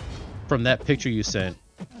 from that picture you sent,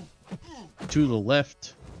 to the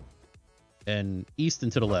left and east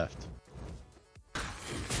and to the left.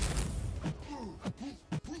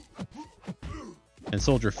 And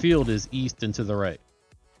Soldier Field is east and to the right.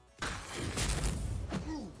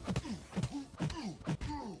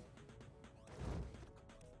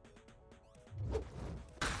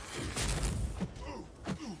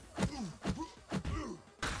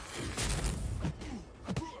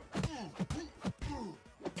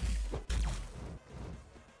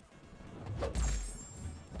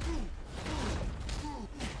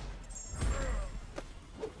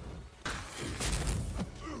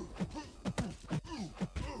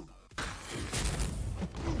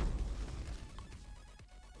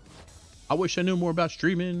 I wish I knew more about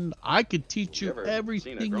streaming. I could teach you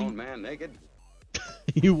everything seen a grown man naked?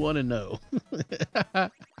 you want to know.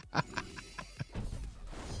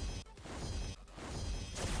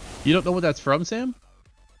 You don't know what that's from, Sam?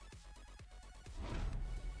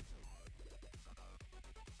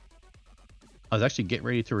 I was actually getting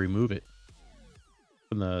ready to remove it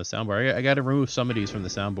from the soundboard. I got to remove some of these from the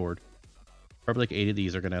soundboard. Probably like 8 of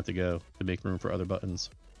these are going to have to go to make room for other buttons.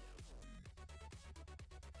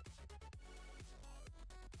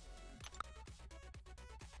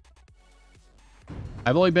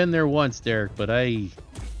 I've only been there once, Derek, but it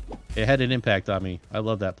had an impact on me. I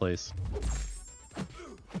love that place.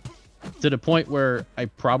 To the point where I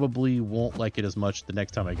probably won't like it as much the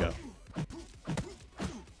next time I go.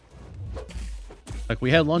 Like, we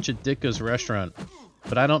had lunch at Ditka's restaurant,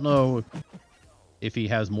 but I don't know if he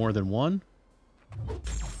has more than one.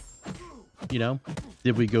 You know?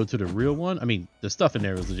 Did we go to the real one? I mean, the stuff in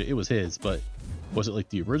there was legit. It was his, but was it like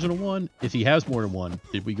the original one? If he has more than one,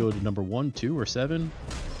 did we go to number 1, 2, or 7?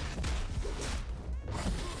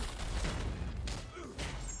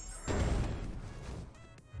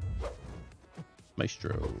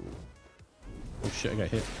 Maestro. Oh shit, I got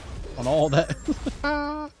hit on all that.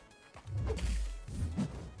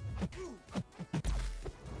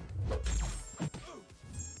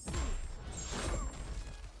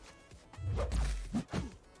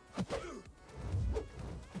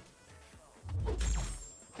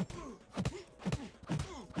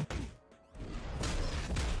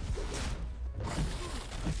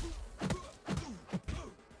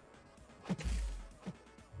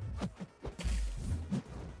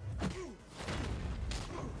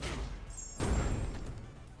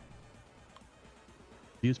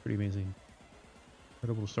 View's pretty amazing.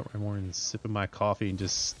 Incredible to start my morning sipping my coffee and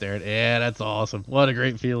just stare at. Yeah, that's awesome. What a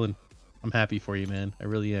great feeling. I'm happy for you, man. I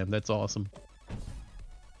really am. That's awesome.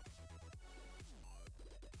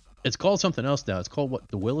 It's called something else now. It's called what?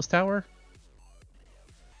 The Willis Tower?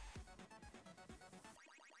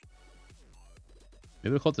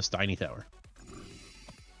 Maybe we'll call it the Steiny Tower.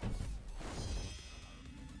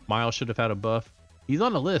 Miles should have had a buff. He's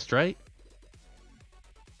on the list, right?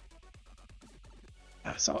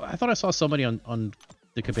 I thought I saw somebody on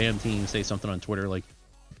the Kabam team say something on Twitter like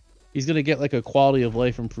he's gonna get like a quality of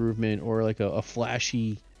life improvement or like a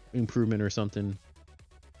flashy improvement or something.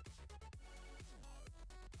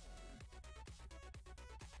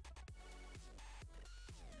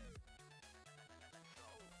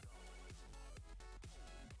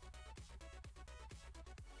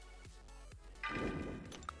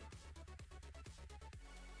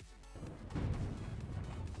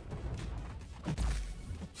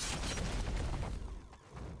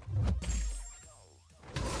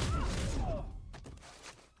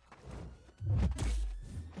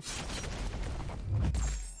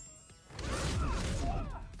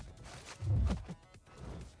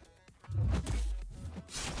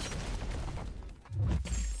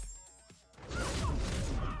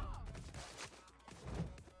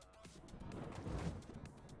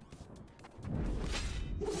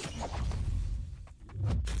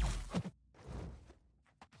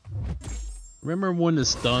 Remember when the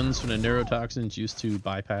stuns from the neurotoxins used to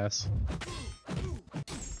bypass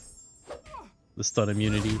the stun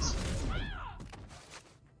immunities?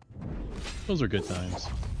 Those are good times.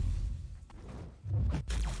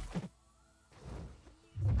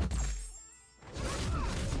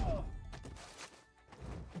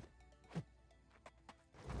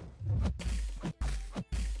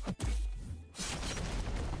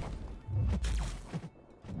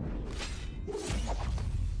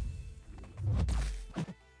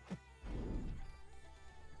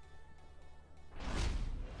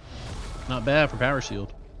 Not bad for power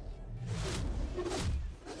shield.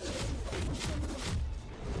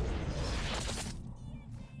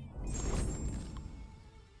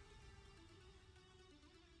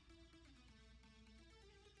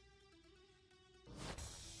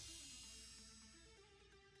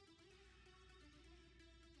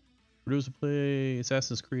 For those who play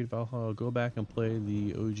Assassin's Creed Valhalla, go back and play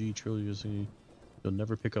the OG trilogy. You'll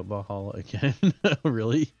never pick up Valhalla again.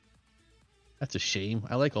 Really? That's a shame.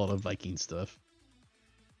 I like all the Viking stuff.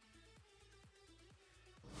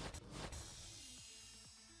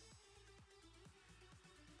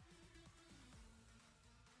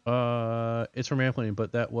 It's from Airplane,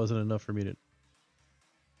 but that wasn't enough for me to...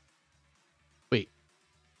 Wait.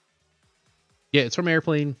 Yeah, it's from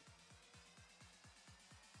Airplane.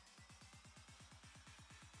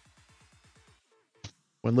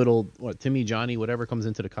 When little, Timmy, Johnny, whatever comes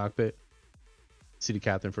into the cockpit. See the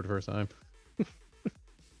captain for the first time.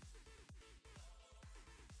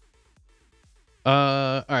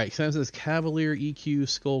 Alright, so it says Cavalier, EQ,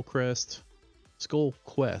 Skull Quest.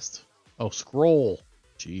 Oh, Scroll.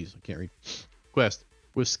 Jeez, I can't read. Quest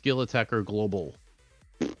with Skill Attacker Global.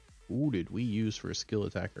 Who did we use for a Skill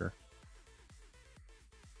Attacker?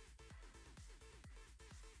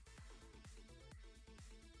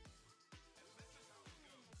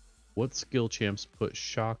 What skill champs put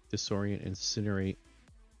Shock, Disorient, Incinerate,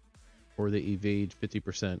 or they evade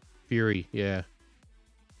 50%? Fury, yeah.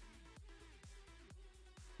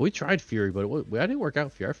 We tried Fury, but I didn't work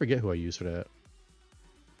out Fury. I forget who I used for that.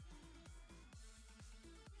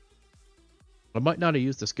 I might not have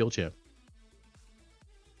used the skill champ.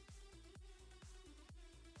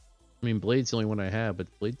 I mean, Blade's the only one I have, but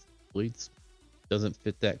Blades doesn't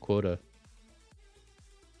fit that quota.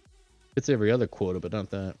 Fits every other quota, but not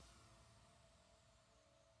that.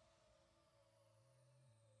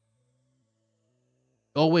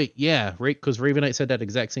 Oh wait, yeah, right, because Ravenite said that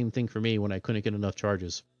exact same thing for me when I couldn't get enough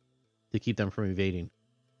charges to keep them from evading.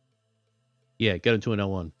 Yeah, get into an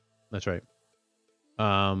L1. That's right.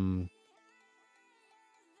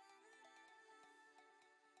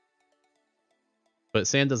 But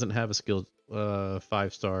Sand doesn't have a skill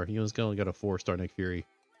 5-star. He only got a 4-star Nick Fury.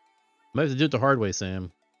 Might have to do it the hard way,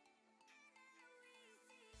 Sam.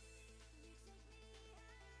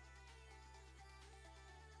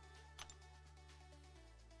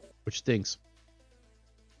 Which stinks.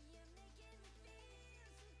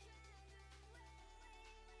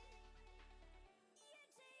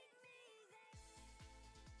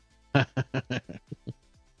 All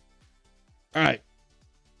right.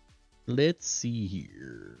 Let's see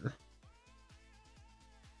here.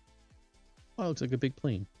 Oh, looks like a big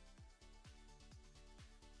plane.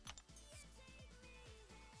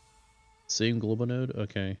 Same global node?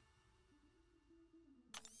 Okay.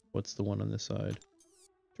 What's the one on this side?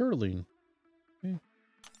 Turtling. Okay.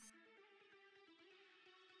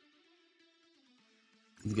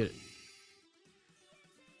 Let's get it.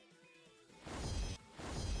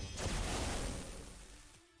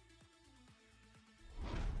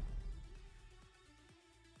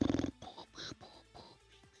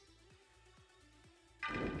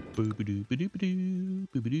 Boobadoo, boobadoo,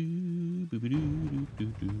 boobadoo, boobadoo,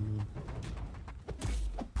 boobadoo.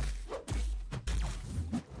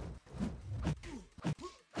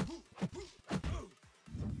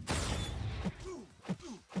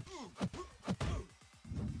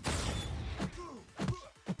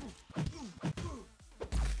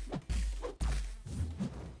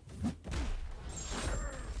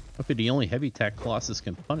 Must be the only heavy attack Colossus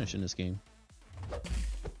can punish in this game.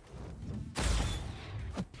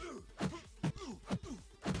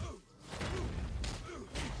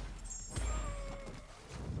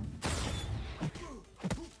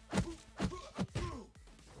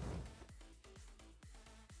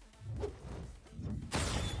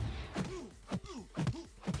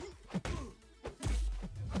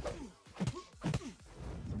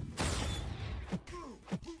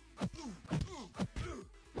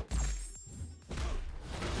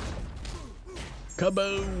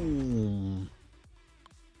 Kaboom!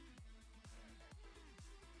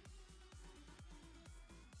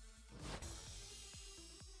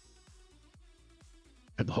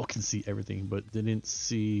 All can see everything, but didn't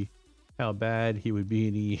see how bad he would be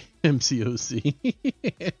in the MCOC.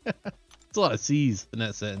 It's a lot of C's in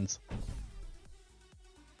that sentence.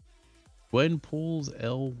 When pulls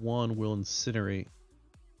L1 will incinerate.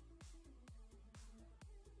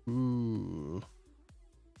 Ooh.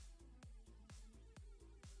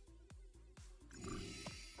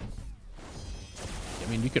 I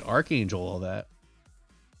mean, you could Archangel all that.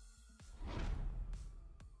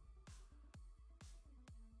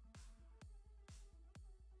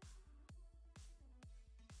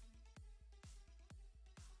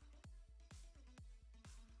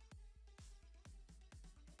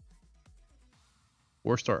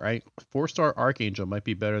 Four-star Archangel might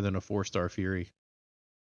be better than a 4-star Fury.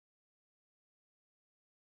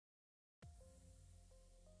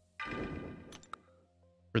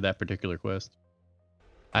 For that particular quest.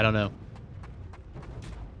 I don't know.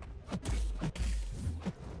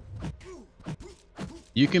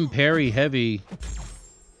 You can parry heavy,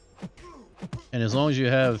 and as long as you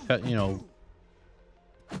have, you know,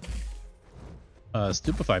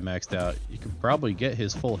 Stupefy maxed out, you can probably get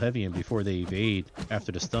his full heavy in before they evade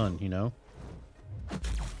after the stun, you know?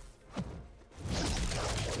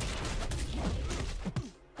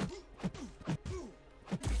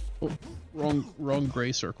 Oh, wrong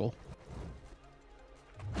gray circle.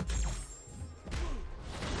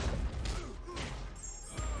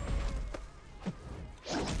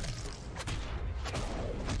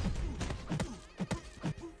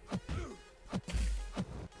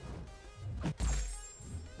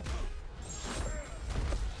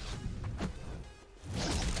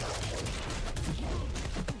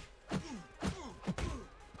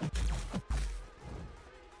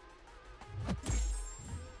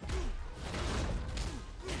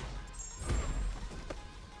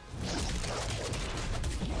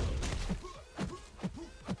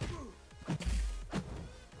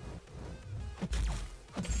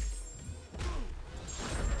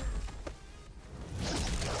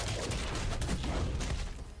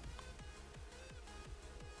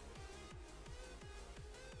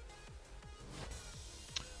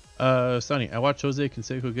 Steiny, I watched Jose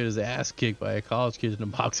Canseco get his ass kicked by a college kid in a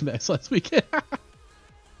boxing match last weekend.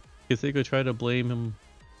 Canseco tried to blame him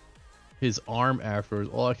his arm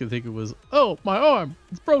afterwards. All I could think of was, oh, my arm,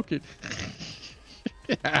 it's broken.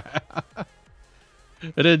 And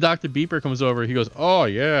then Dr. Beeper comes over. He goes, oh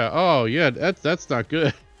yeah, that's not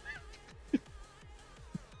good.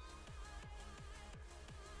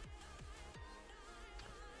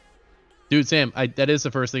 Dude, Sam, that is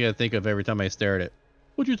the first thing I think of every time I stare at it.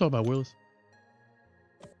 What you talking about, Willis?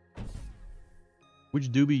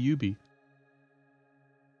 Which doobie you be?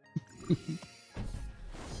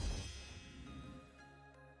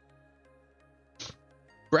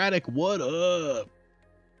 Braddock, what up?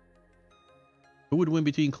 Who would win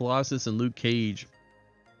between Colossus and Luke Cage?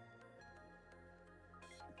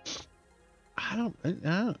 I don't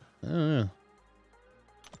know.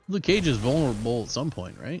 Luke Cage is vulnerable at some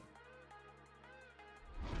point, right?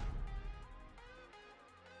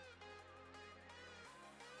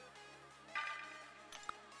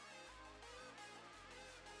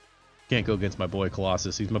 Can't go against my boy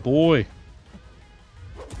Colossus. He's my boy.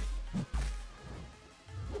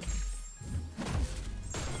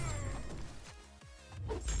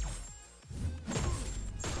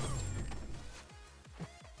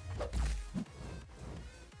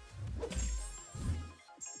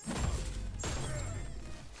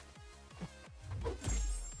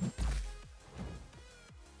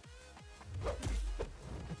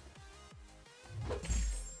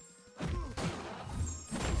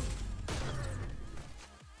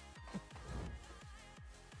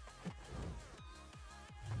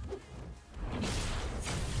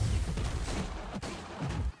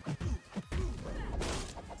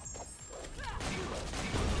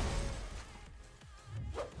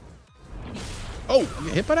 Oh, I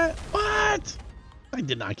get hit by that? What? I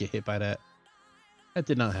did not get hit by that. That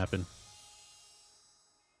did not happen.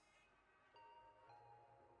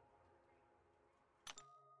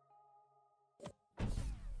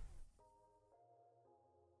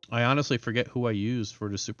 I honestly forget who I used for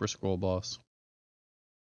the Super Scroll boss.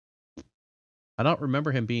 I don't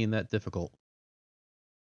remember him being that difficult.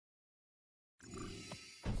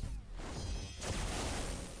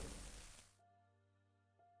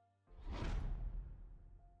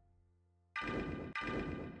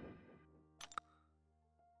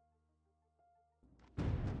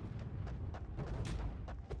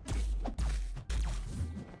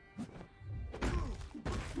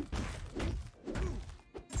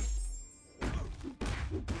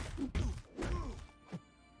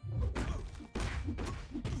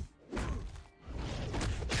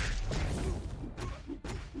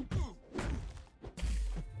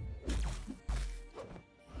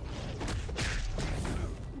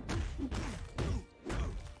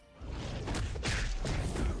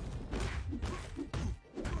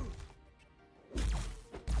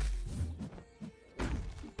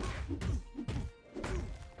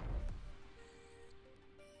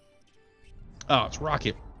 Oh, it's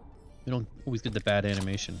Rocket. They don't always get the bad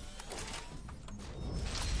animation.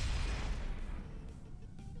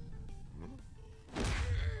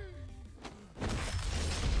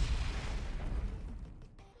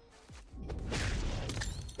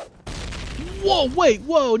 Whoa, wait,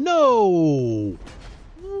 whoa, no!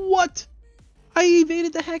 What? I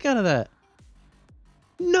evaded the heck out of that.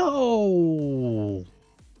 No!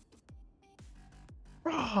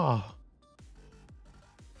 Ah.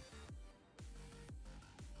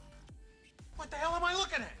 What the hell am I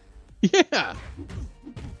looking at? Yeah!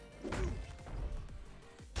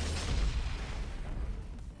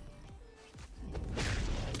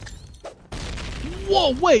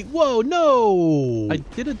 Whoa, wait, whoa, no! I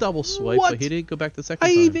did a double swipe, What? but he didn't go back the second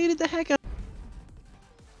I time. evaded the heck out.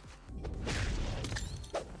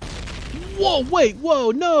 Whoa, wait,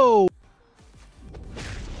 whoa, no!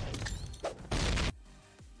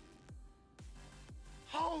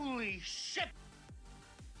 Holy shit!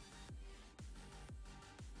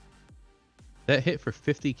 That hit for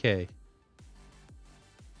 50K.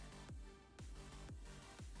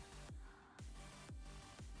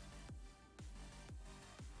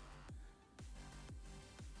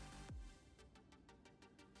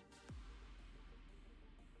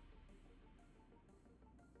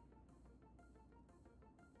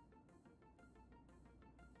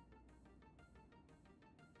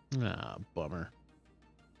 Ah, bummer.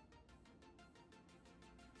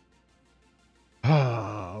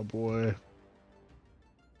 Ah, boy.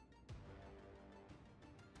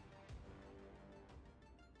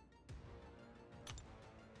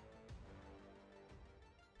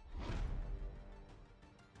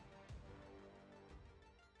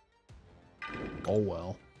 Oh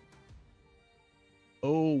well.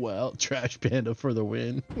 Oh well. Trash Panda for the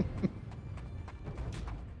win.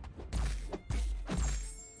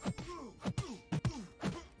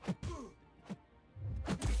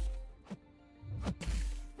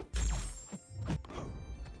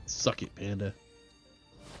 Suck it, Panda.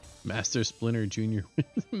 Master Splinter Jr.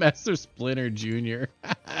 Master Splinter Jr.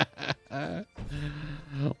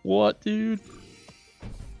 What, dude?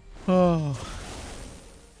 Oh.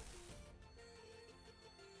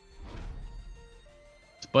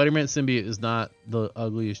 Spider-Man Symbiote is not the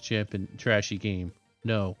ugliest champion trashy game.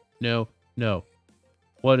 No, no, no.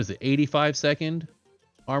 What is it? 85-second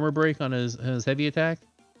armor break on his heavy attack?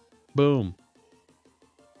 Boom.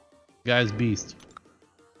 Guy's beast.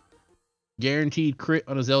 Guaranteed crit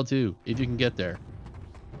on his L2 if you can get there.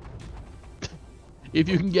 If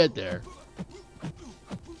you can get there.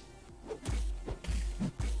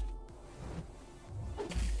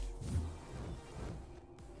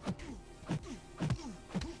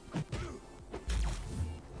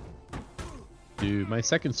 Dude, my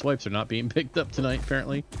second swipes are not being picked up tonight,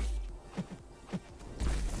 apparently.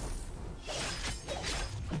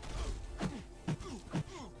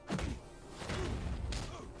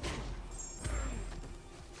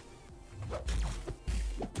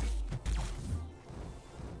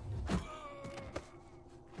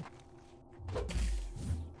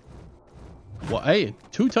 Well, hey,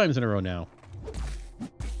 2 times in a row now.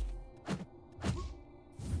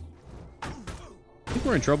 I think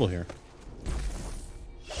we're in trouble here.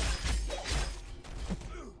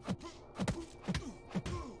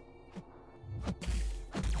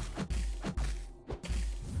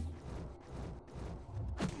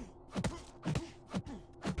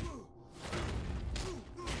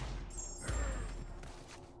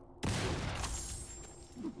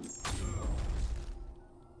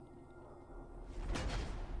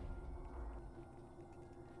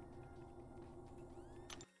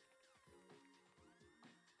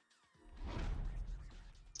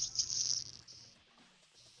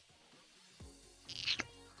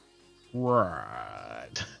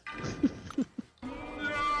 Right.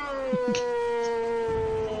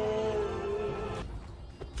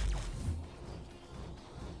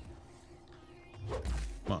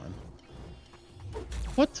 Come on.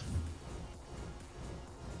 What?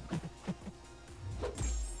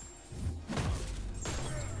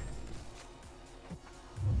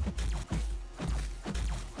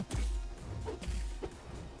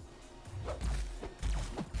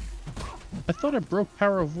 I thought I broke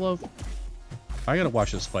Power of Love. I gotta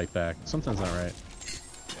watch this fight back. Something's not right.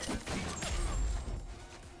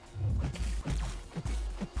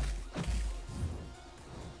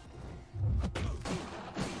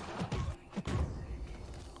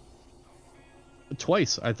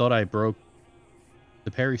 Twice I thought I broke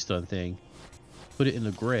the parry stun thing, put it in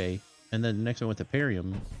the gray, and then the next time I went to parry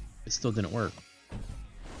him, it still didn't work.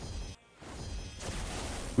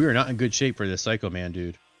 We are not in good shape for this Psycho Man,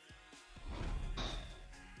 dude.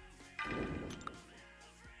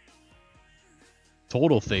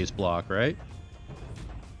 Total face block, right?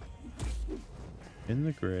 In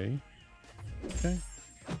the gray. Okay.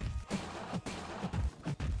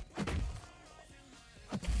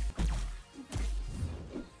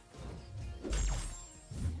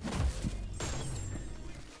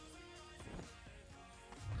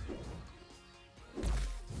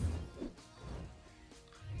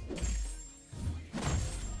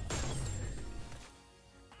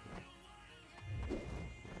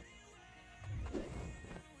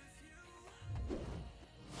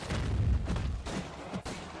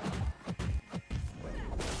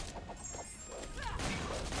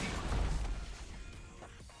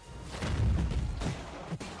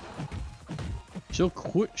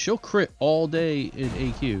 She'll crit all day in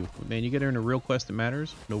AQ. Man, you get her in a real quest that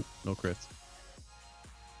matters? Nope, no crits.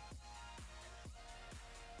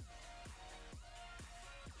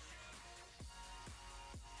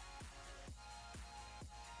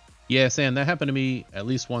 Yeah, Sam, that happened to me at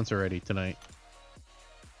least once already tonight.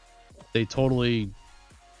 They totally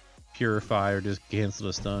purify or just cancel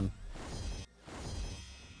the stun.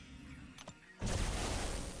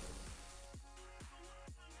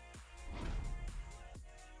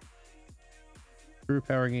 True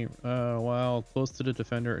power gain while close to the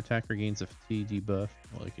defender, attacker gains a fatigue debuff.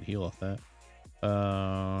 Well, you can heal off that.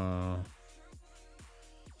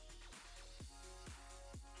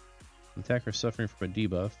 Attacker suffering from a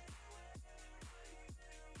debuff.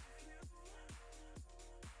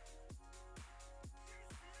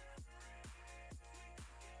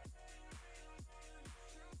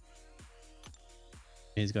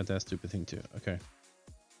 He's got that stupid thing too. Okay.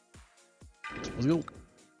 Let's go.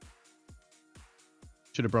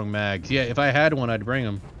 Should have brought mags. Yeah, if I had one, I'd bring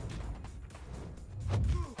them.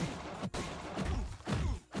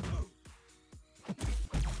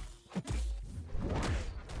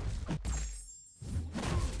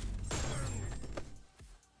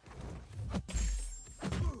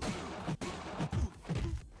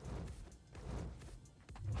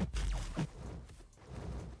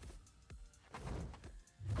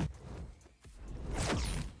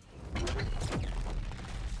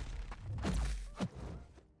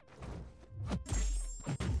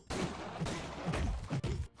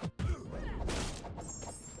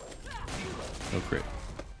 No crit.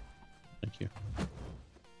 Thank you.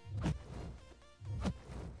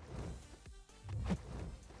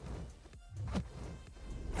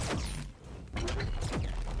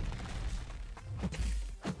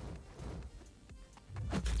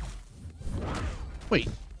 Wait.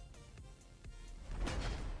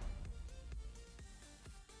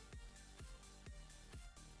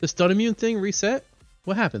 The stun immune thing reset?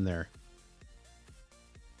 What happened there?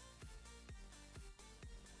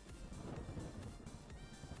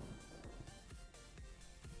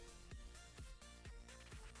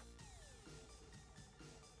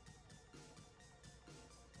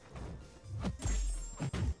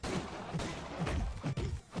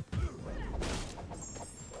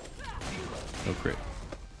 No crit.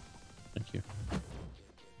 Thank you.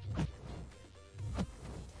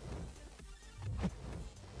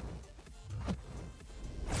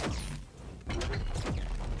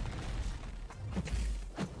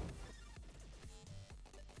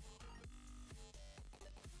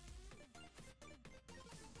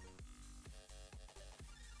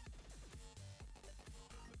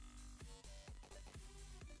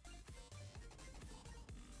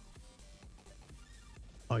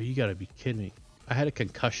 Oh, you gotta be kidding me. I had a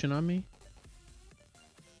concussion on me?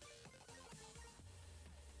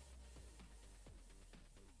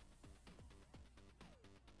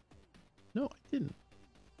 No, I didn't.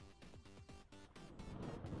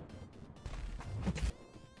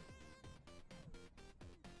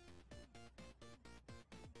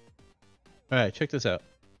 Alright, check this out.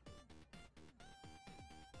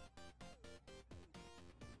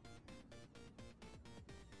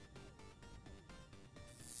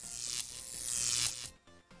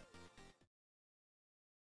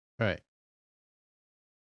 Alright.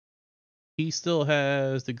 He still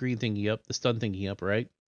has the green thingy up, the stun thingy up, right?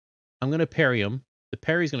 I'm going to parry him. The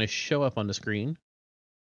parry's going to show up on the screen.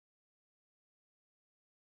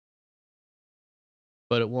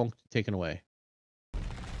 But it won't be taken away.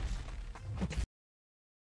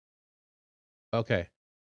 Okay.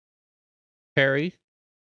 Parry.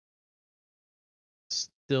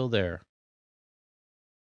 Still there.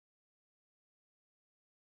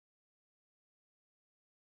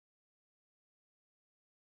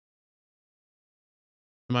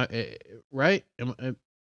 Am I right?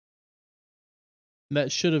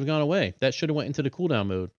 That should have gone away. That should have went into the cooldown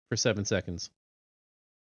mode for 7 seconds.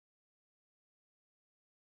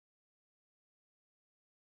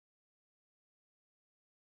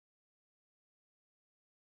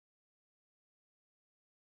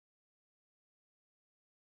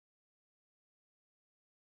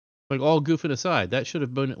 Like, all goofing aside, that should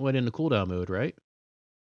have been went into cooldown mode, right?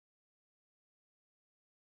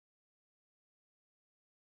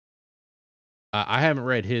 I haven't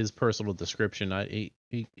read his personal description.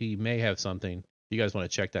 He may have something. If you guys want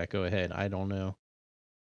to check that, go ahead. I don't know.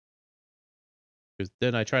 Because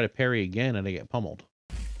then I try to parry again and I get pummeled.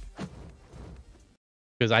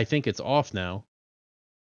 Because I think it's off now.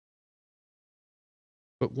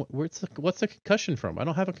 But what's the concussion from? I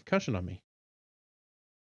don't have a concussion on me.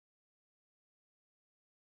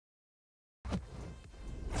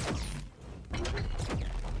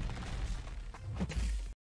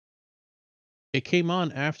 It came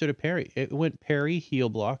on after the parry. It went parry, heel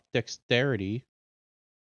block, dexterity.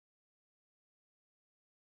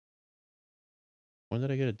 When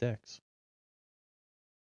did I get a dex?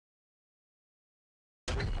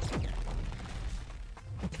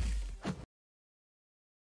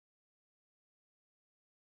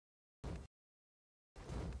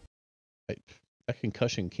 That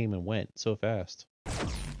concussion came and went so fast.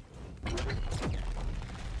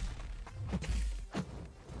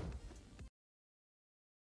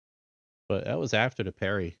 But that was after the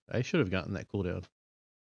parry. I should have gotten that cooldown.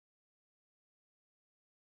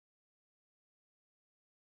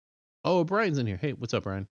 Oh, Brian's in here. Hey, what's up,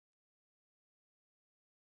 Brian?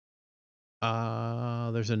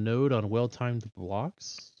 There's a node on well-timed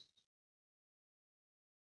blocks.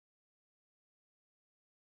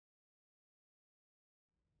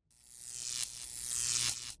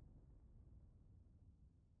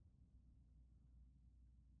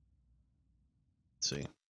 Let's see.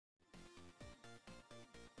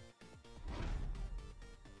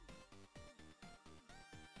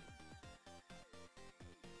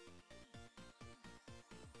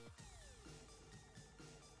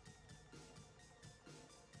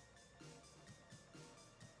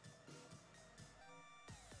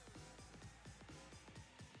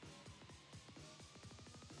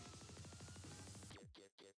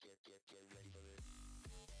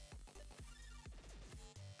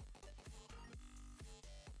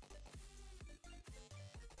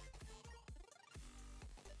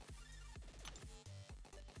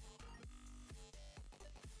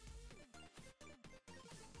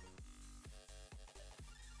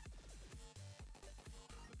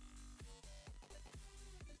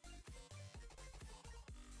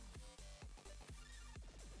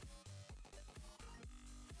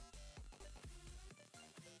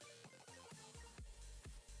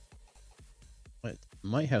 It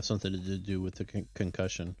might have something to do with the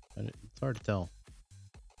concussion. It's hard to tell.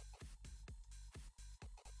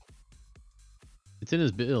 It's in his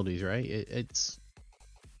abilities, right? It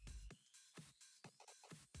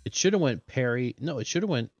should have went parry. No, it should have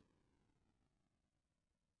went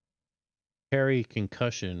parry,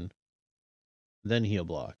 concussion, then heel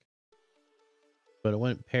block. But it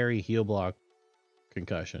went parry, heel block,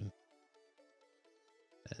 concussion.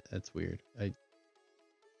 That's weird.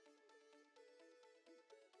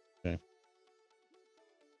 Okay.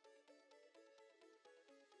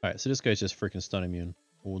 Alright, so this guy's just freaking stun immune.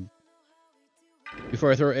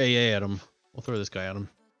 Before I throw AA at him, we'll throw this guy at him.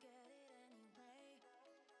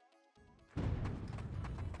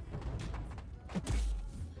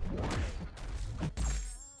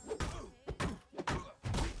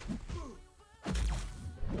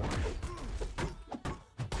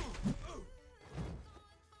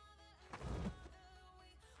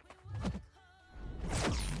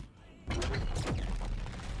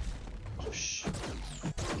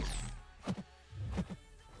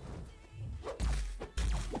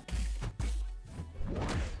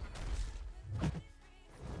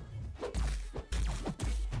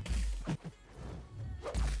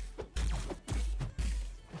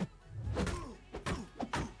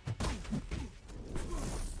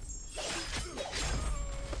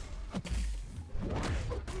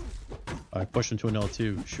 I pushed into an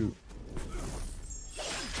L2. Shoot.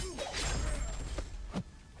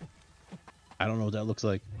 I don't know what that looks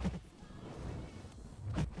like.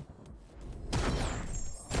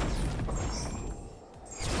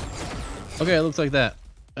 Okay, it looks like that.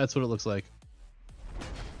 That's what it looks like.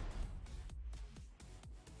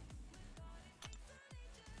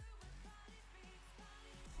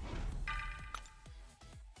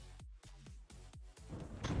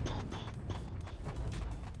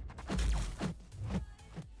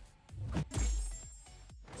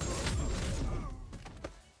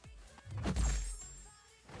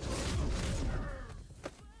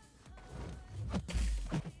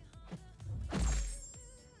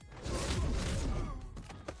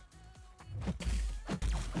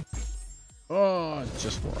 Oh, it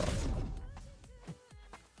just wore off.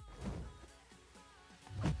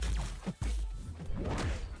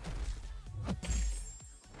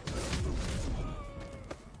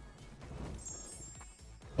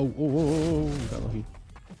 Got lucky.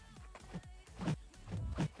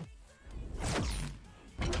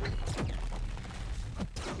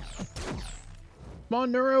 Come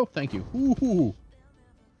on, Neuro. Thank you. Ooh.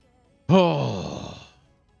 Oh.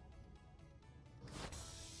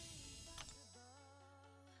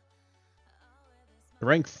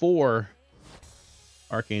 Rank 4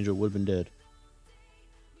 Archangel would have been dead.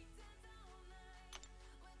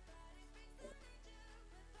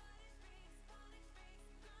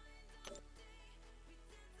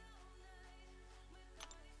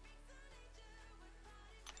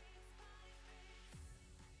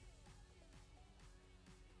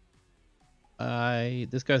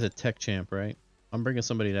 This guy's a tech champ, right? I'm bringing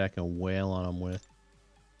somebody that I can wail on him with.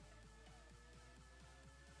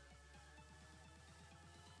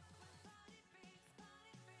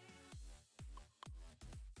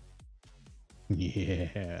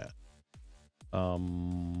 Yeah.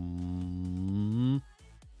 Boom.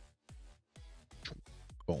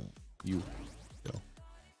 You go.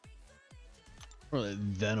 Really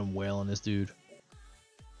venom whale on this dude.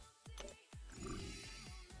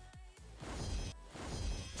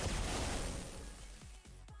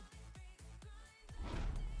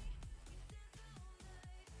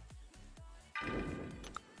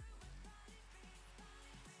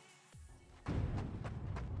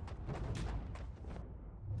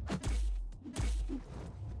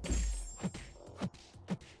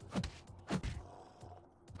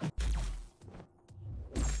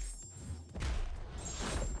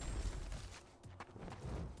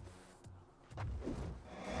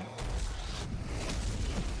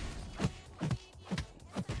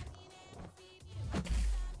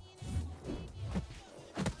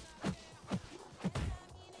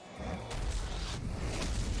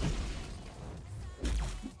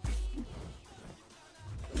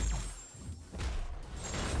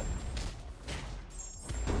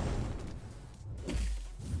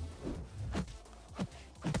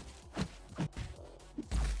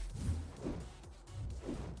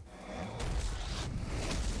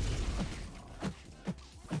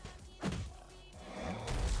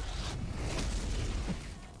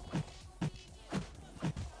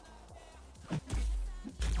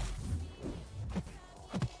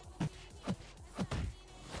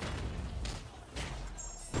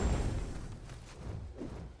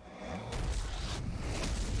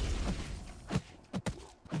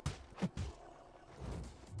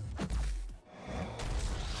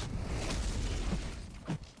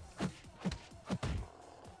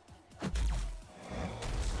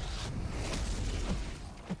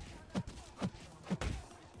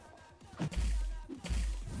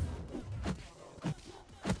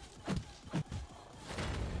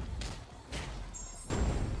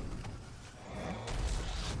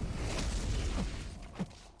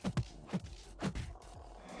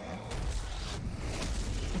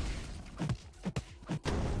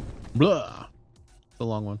 Blah. It's a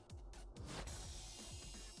long one.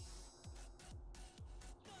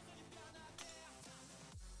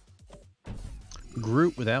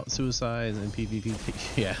 Group without suicides and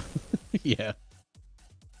PvP. Yeah. Yeah.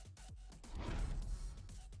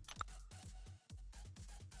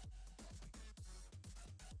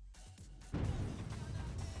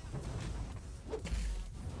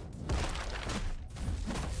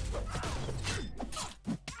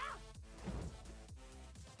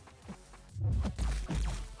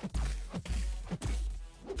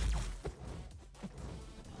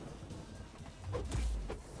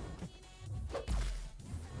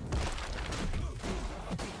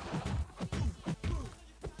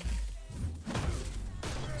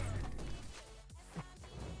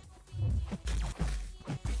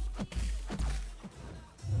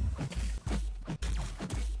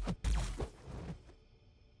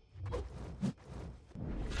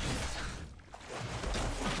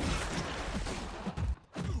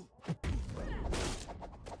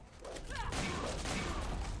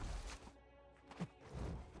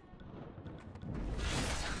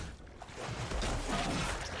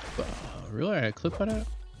 Really? I clip that out?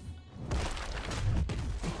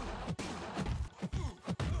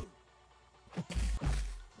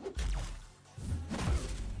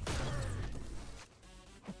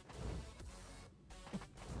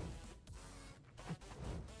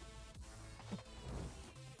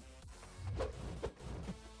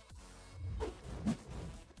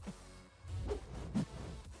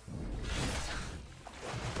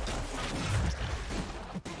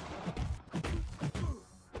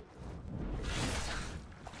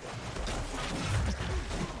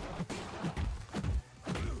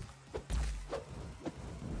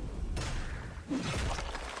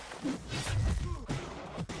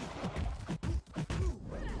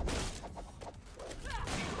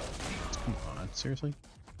 Seriously?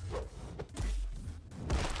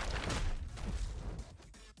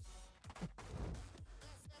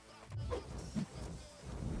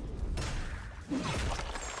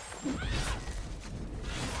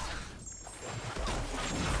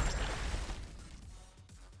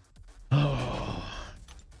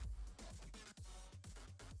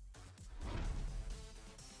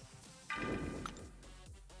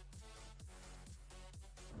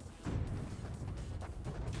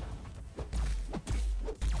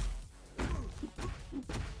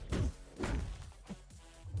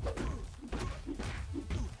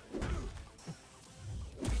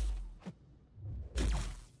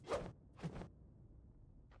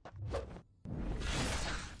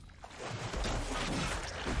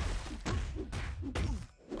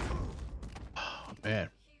 Man.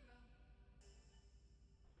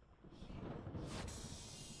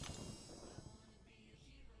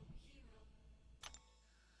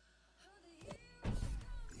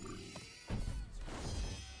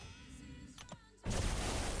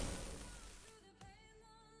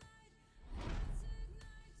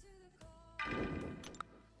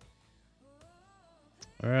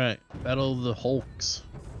 All right, Battle of the Hulks.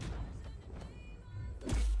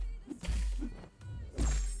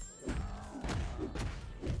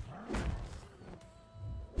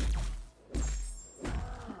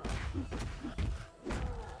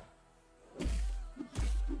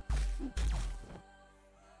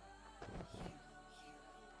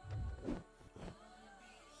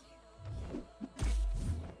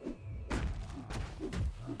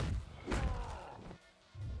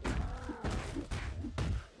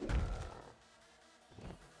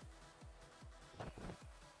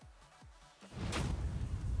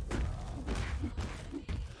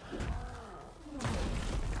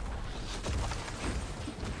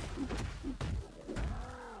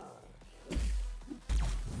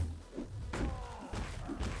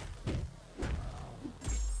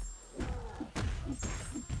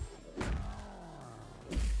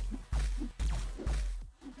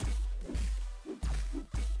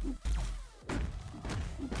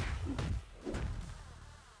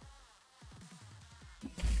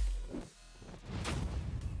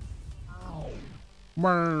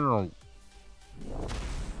 Wow.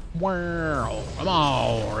 Wow. Come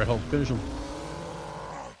on. All right, Hulk, finish him.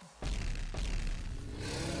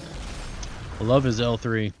 I love his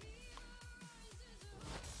L3.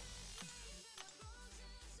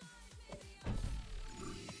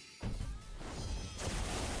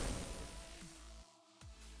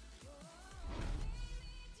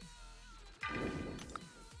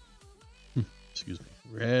 Excuse me.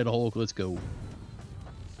 Red Hulk, let's go.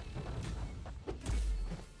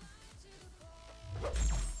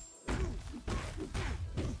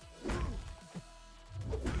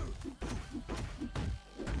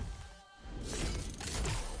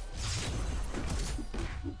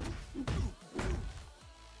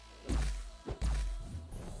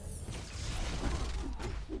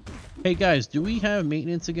 Hey guys, do we have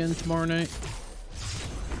maintenance again tomorrow night?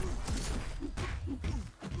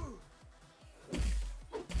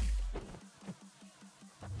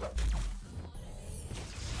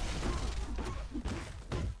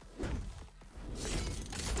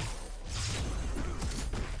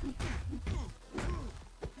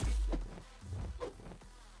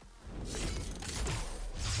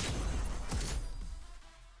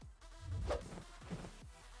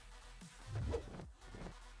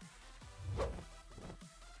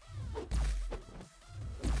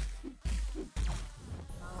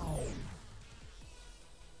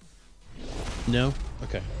 No?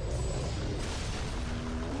 Okay.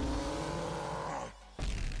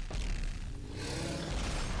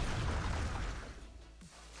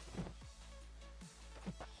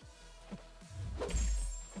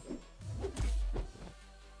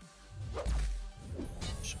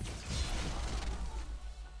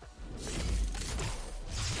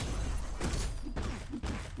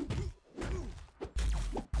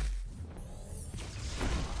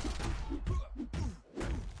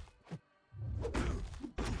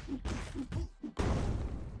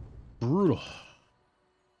 Brutal.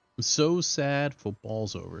 I'm so sad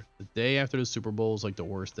football's over. The day after the Super Bowl is like the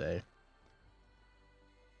worst day.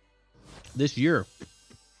 This year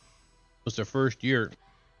was the first year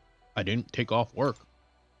I didn't take off work.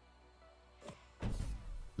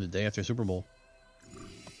 The day after Super Bowl.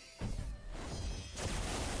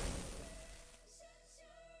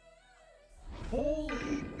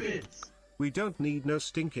 Holy bits! We don't need no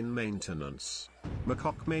stinking maintenance.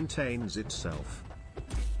 MCOC maintains itself.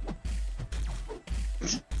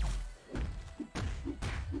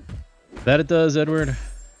 That it does, Edward.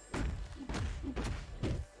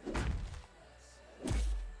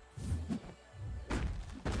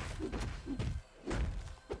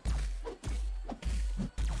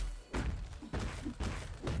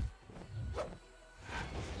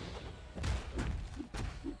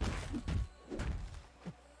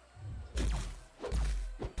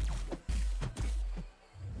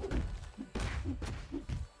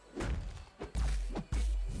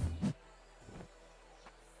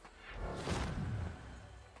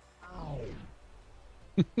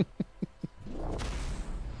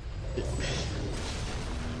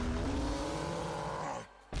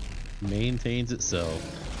 Maintains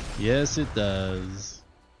itself. Yes, it does.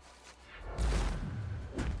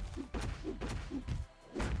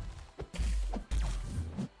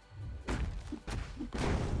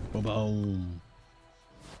 Boom.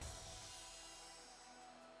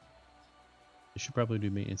 I should probably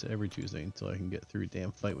do maintenance every Tuesday until I can get through a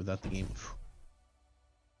damn fight without the game.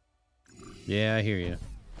 Yeah, I hear you.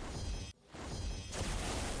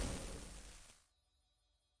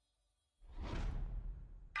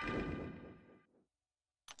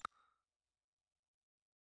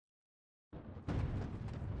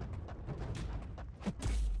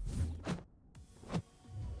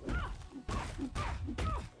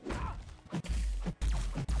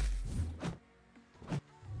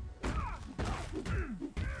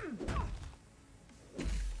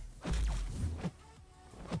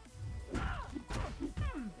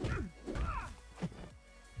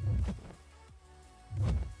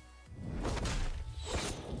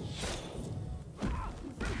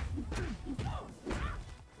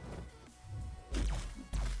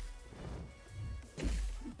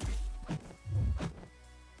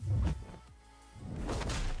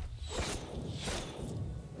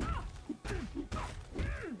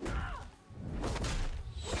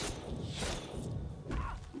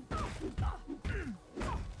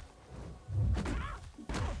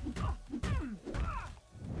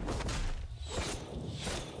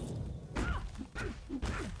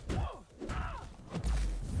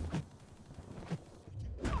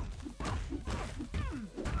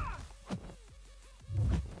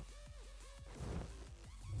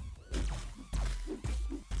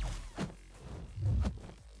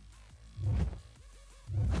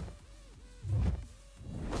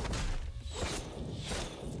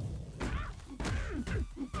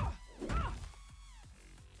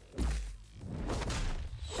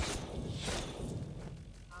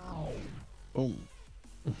 Boom.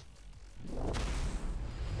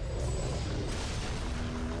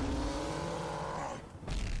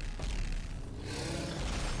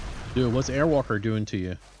 Dude, what's Airwalker doing to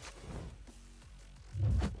you?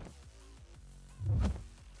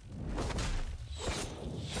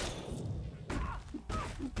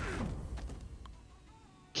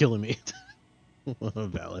 Killing me.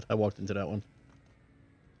 Valid. I walked into that one.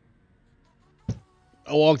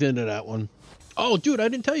 Oh, dude, I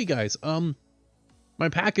didn't tell you guys. My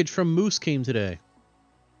package from Moose came today.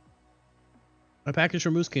 I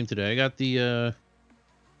got the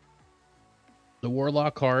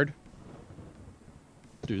Warlock card.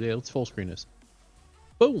 Dude, yeah, let's full screen this.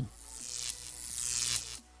 Boom.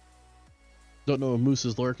 Don't know if Moose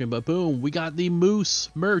is lurking, but boom, we got the Moose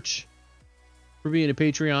merch for being a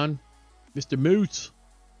Patreon. Mr. Moose.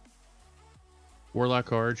 Warlock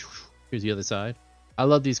card. Here's the other side. I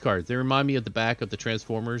love these cards. They remind me of the back of the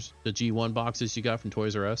Transformers, the G1 boxes you got from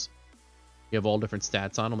Toys R Us. You have all different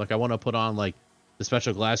stats on them. Like, I want to put on, like, the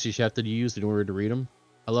special glasses you have to use in order to read them.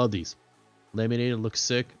 I love these. Laminated, looks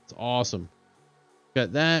sick. It's awesome.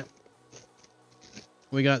 Got that.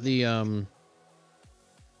 We got the,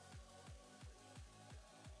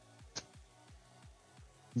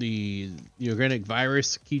 organic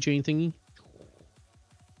virus keychain thingy.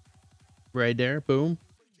 Right there. Boom.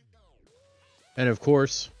 And of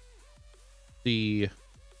course, the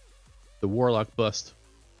Warlock bust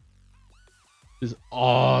is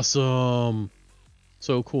awesome.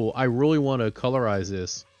 So cool. I really want to colorize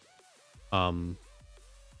this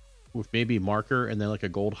with maybe marker and then like a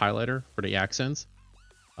gold highlighter for the accents.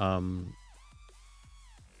 I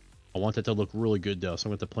want that to look really good though, so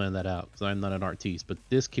I'm going to plan that out because I'm not an artiste. But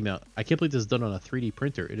this came out. I can't believe this is done on a 3D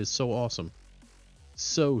printer. It is so awesome.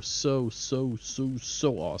 So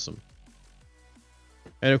awesome.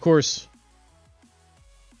 And of course,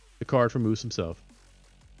 the card from Moose himself.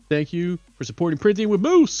 Thank you for supporting printing with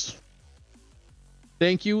Moose.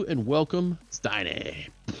 Thank you and welcome, Steiny.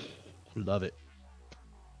 Love it.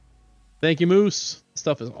 Thank you, Moose. This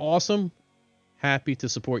stuff is awesome. Happy to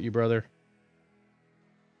support you, brother.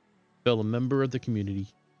 Fellow member of the community.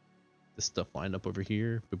 This stuff lined up over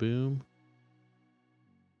here. Boom.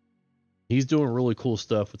 He's doing really cool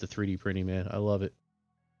stuff with the 3D printing, man. I love it.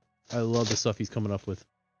 I love the stuff he's coming up with.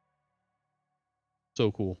 So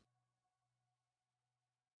cool.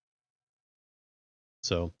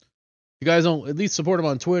 So, if you guys don't at least support him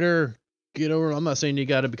on Twitter, get over. I'm not saying you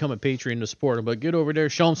got to become a Patreon to support him, but get over there,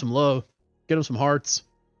 show him some love, get him some hearts,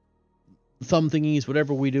 thumb thingies,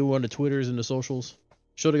 whatever we do on the Twitters and the socials.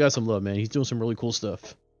 Show the guy some love, man. He's doing some really cool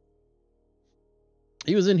stuff.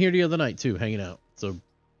 He was in here the other night too, hanging out. So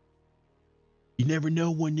you never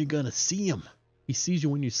know when you're gonna see him. He sees you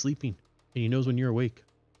when you're sleeping, and he knows when you're awake.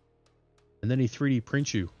 And then he 3D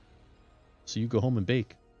prints you, so you go home and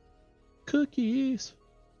bake. Cookies.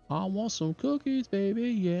 I want some cookies, baby,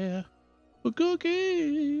 yeah.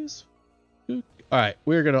 Cookies. Alright,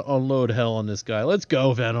 we're gonna unload hell on this guy. Let's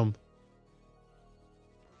go, Venom.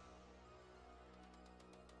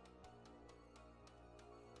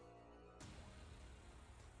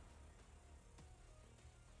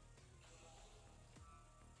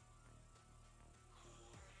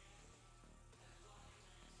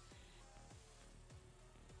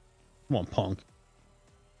 Come on, punk.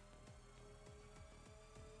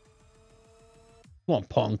 Come on,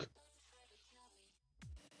 punk.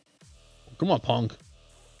 Come on, punk.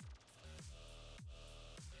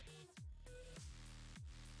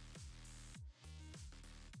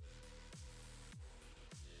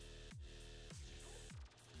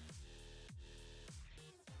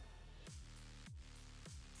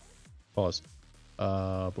 Pause. Boom.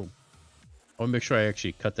 I want to make sure I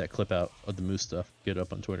actually cut that clip out of the moose stuff. Get it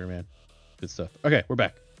up on Twitter, man. Good stuff. Okay, we're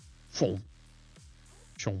back. Shum.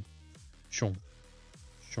 Shum. Shum.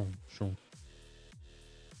 Shum. Shum.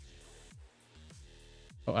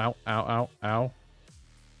 Oh, ow, ow, ow, ow.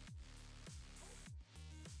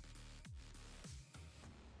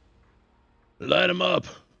 Light him up.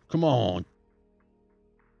 Come on.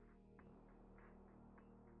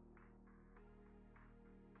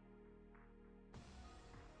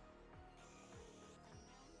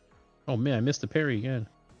 Oh, man, I missed the parry again.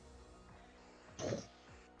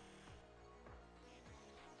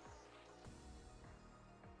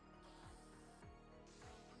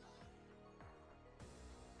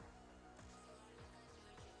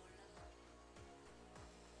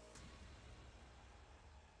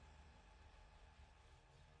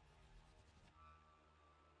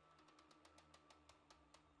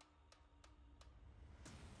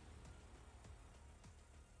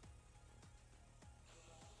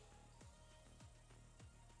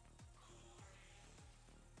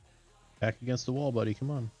 Back against the wall, buddy.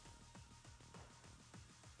 Come on.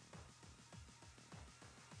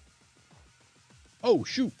 Oh,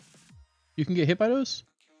 shoot. You can get hit by those?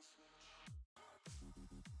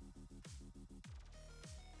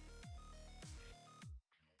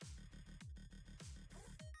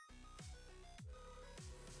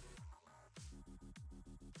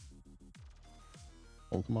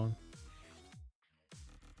 Oh, come on.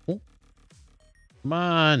 Oh. Come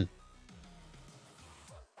on.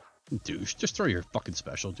 Douche, just throw your fucking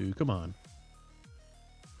special, dude. Come on.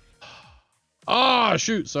 Ah, oh,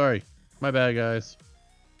 shoot. Sorry. My bad, guys.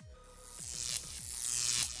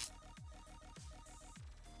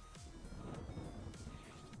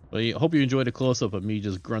 Well, I hope you enjoyed a close-up of me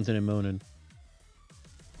just grunting and moaning.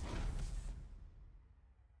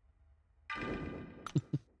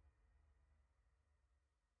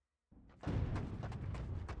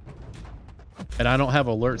 And I don't have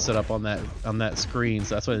alerts set up on that screen,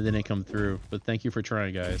 so that's why it didn't come through. But thank you for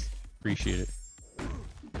trying, guys. Appreciate it.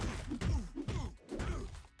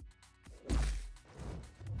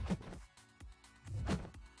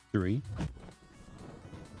 Three.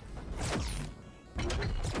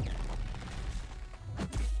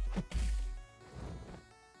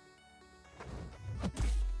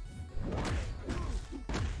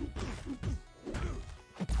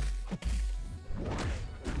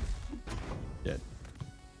 Dead.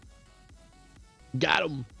 Got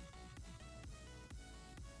him.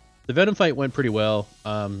 The Venom fight went pretty well.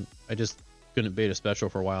 I just couldn't bait a special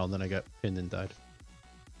for a while, and then I got pinned and died.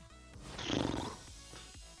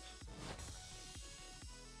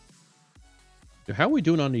 Dude, how are we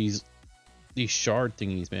doing on these shard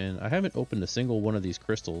thingies, man? I haven't opened a single one of these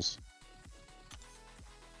crystals. I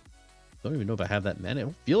don't even know if I have that many. I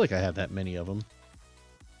don't feel like I have that many of them.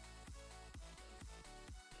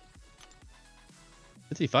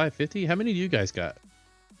 55, 50? How many do you guys got?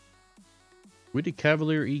 We did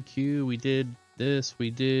Cavalier EQ, we did this, we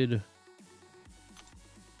did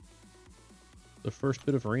the first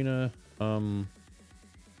bit of arena. Okay,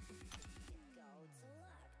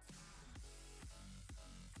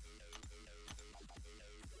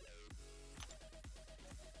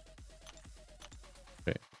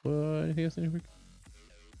 anything else in here?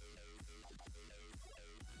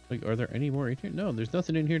 Like, are there any more in here? No, there's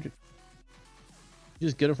nothing in here to... You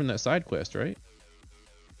just get them from that side quest, right?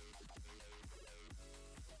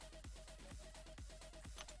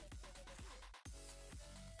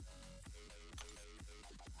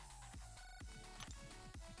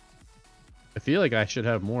 I feel like I should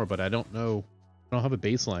have more, but I don't know. I don't have a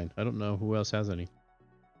baseline. I don't know who else has any.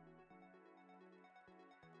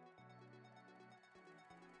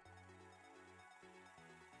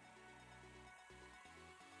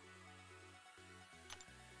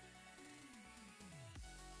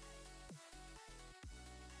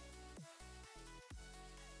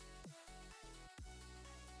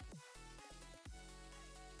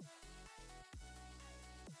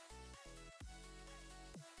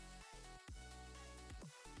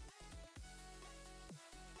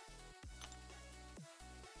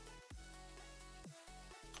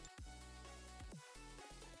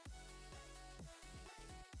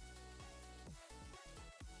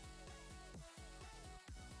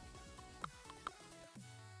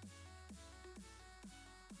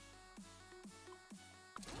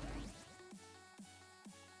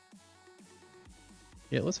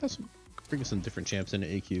 Yeah, let's have some, bring some different champs into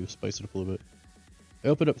AQ, spice it up a little bit. I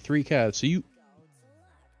opened up 3 calves, so you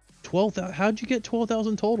 12,000. How'd you get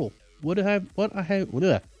 12,000 total? What have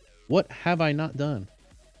I not done?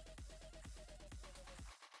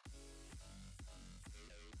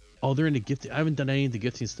 Oh, they're into gifting. I haven't done any of the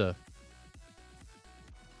gifting stuff.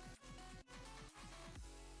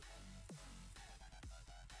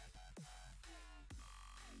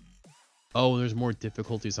 Oh, there's more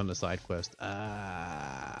difficulties on the side quest.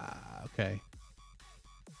 Ah, okay.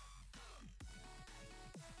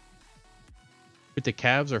 But the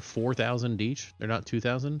calves are 4,000 each. They're not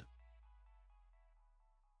 2,000.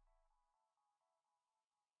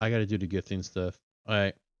 I got to do the gifting stuff. All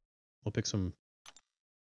right, we'll pick some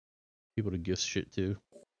people to gift shit to.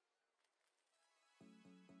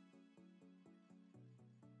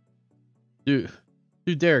 Dude,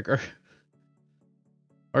 Derek,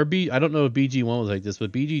 I don't know if BG1 was like this,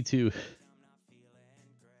 but BG2,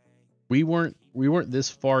 we weren't this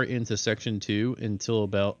far into section 2 until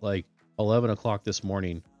about like 11 o'clock this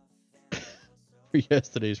morning for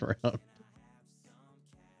yesterday's round.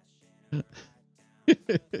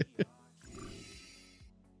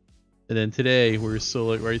 And then today we're still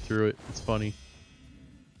like right through it. It's funny.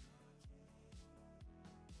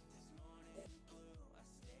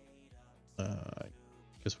 I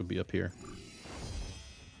guess we'll be up here.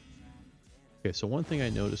 Okay, so one thing I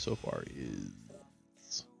noticed so far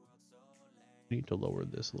is I need to lower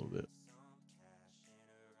this a little bit.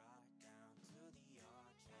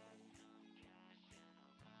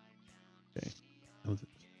 Okay.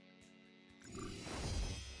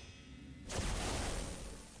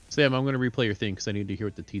 Sam, I'm going to replay your thing because I need to hear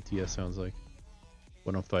what the TTS sounds like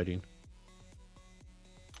when I'm fighting.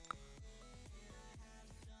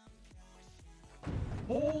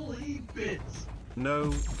 Holy bits!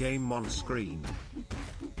 No game on screen.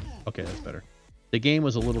 Okay, that's better. The game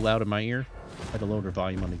was a little loud in my ear. I had to lower the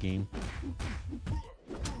volume on the game.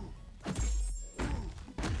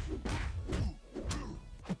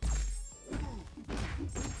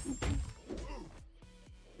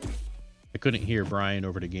 I couldn't hear Brian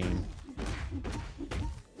over the game.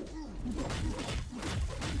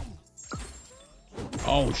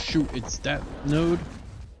 Oh shoot, it's that node.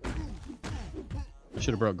 I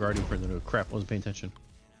should have brought Guardian for the node. Crap, I wasn't paying attention.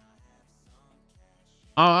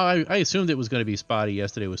 I assumed it was going to be spotty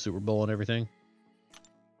yesterday with Super Bowl and everything.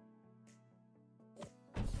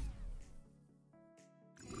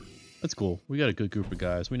 That's cool. We got a good group of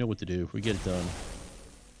guys. We know what to do. We get it done.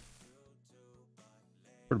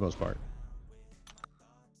 For the most part.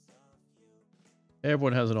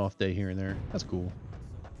 Everyone has an off day here and there. That's cool.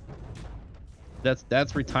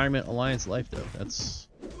 That's Retirement Alliance life, though. That's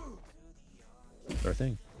our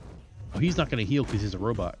thing. Oh, he's not going to heal because he's a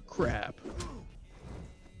robot. Crap.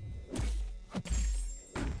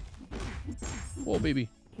 Whoa, baby.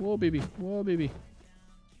 Whoa, baby. Whoa, baby.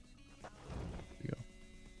 There we go.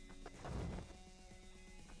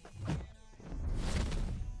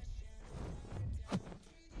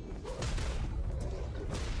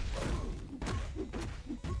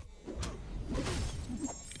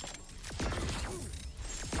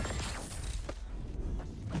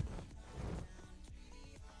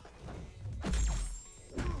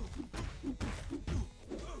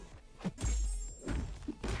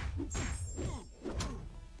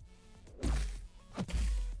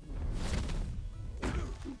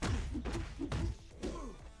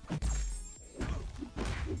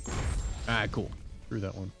 Ah, cool. Through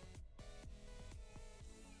that one.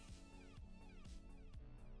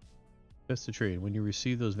 Best to trade. When you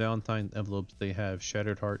receive those Valentine envelopes, they have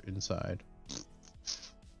Shattered Heart inside.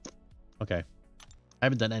 Okay. I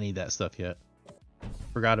haven't done any of that stuff yet.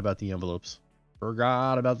 Forgot about the envelopes.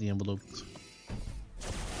 Forgot about the envelopes.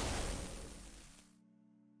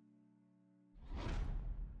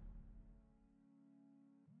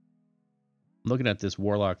 I'm looking at this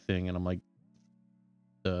Warlock thing and I'm like,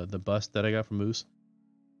 the bust that I got from Moose,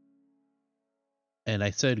 and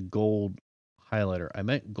I said gold highlighter. I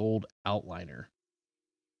meant gold outliner.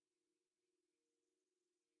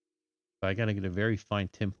 So I gotta get a very fine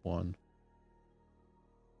tint one.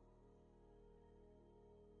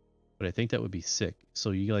 But I think that would be sick.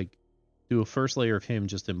 So you like do a first layer of him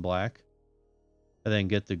just in black, and then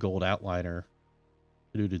get the gold outliner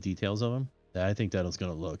to do the details of him. I think that is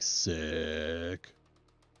gonna look sick.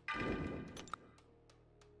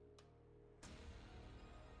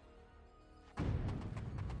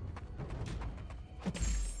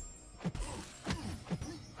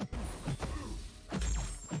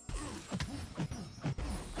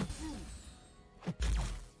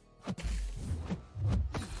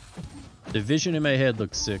 The vision in my head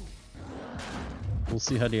looks sick. We'll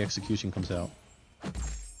see how the execution comes out.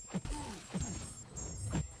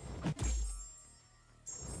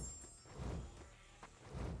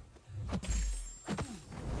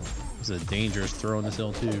 This is a dangerous throw in this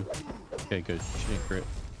L2. Okay, good. She didn't crit.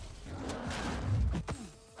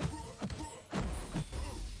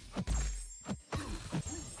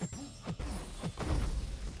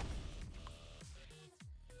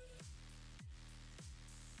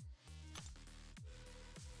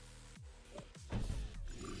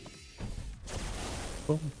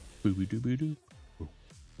 Boom. Boo-boo-doo-boo-doo. Boom.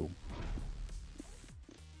 Boom.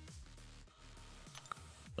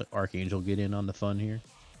 Let Archangel get in on the fun here.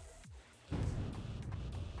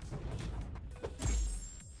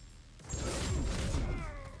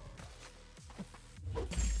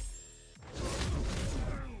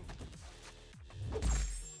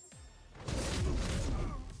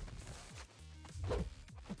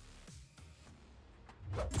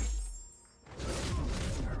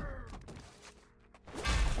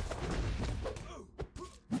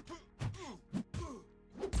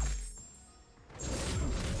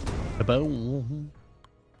 Boom.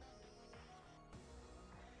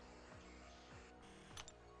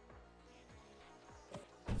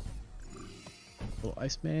 Little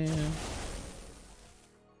Iceman.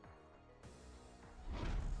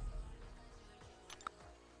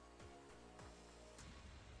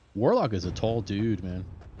 Warlock is a tall dude, man.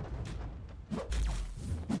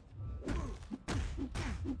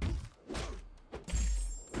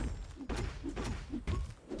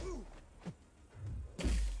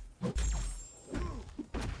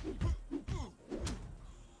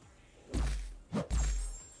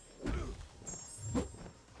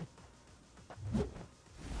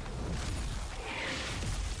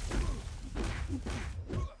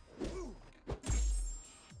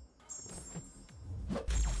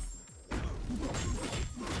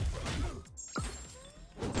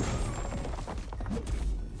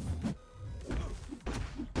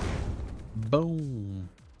 Boom.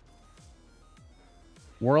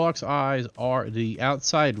 Warlock's eyes are, the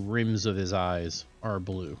outside rims of his eyes are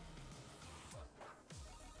blue.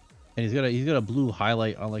 And he's got a blue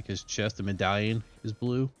highlight on like his chest. The medallion is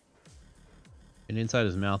blue. And inside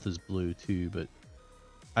his mouth is blue too, but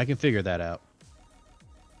I can figure that out.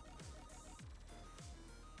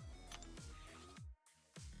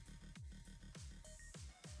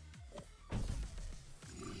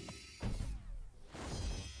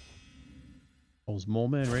 Oh, is Mole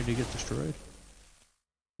Man ready to get destroyed?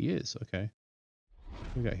 He is, okay.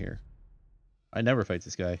 What we got here? I never fight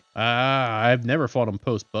this guy. I've never fought him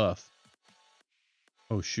post buff.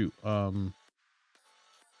 Oh shoot.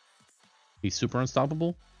 He's super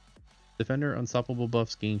unstoppable. Defender unstoppable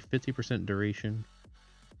buffs gain 50% duration.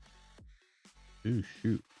 Ooh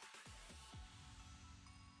shoot.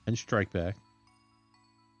 And strike back.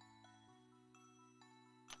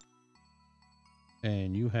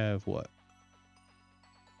 And you have what?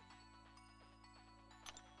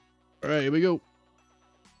 Alright, here we go.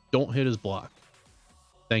 Don't hit his block.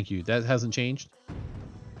 Thank you. That hasn't changed?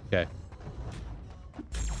 Okay.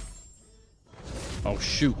 Oh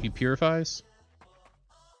shoot, he purifies?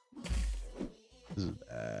 This is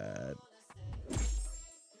bad.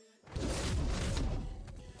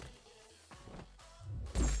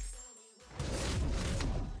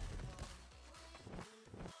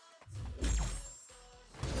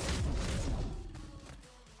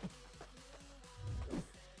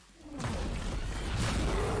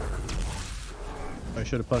 I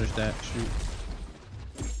should have punished that. Shoot.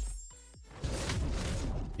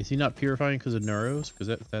 Is he not purifying because of neuros?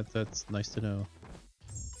 Because that's nice to know.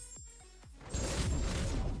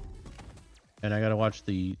 And I gotta watch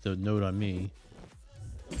the note on me.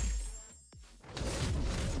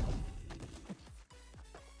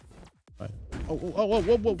 Right. Oh, whoa,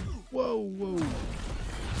 whoa, whoa, whoa, whoa.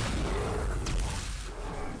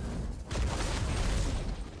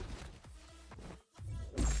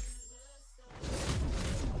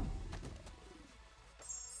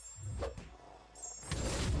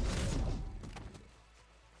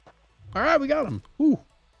 All right, we got him. Woo.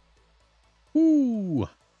 Woo.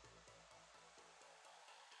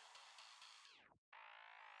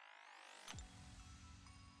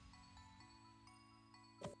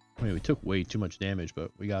 I mean, we took way too much damage,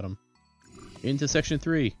 but we got him. Into section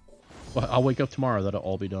 3. Well, I'll wake up tomorrow. That'll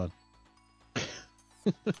all be done.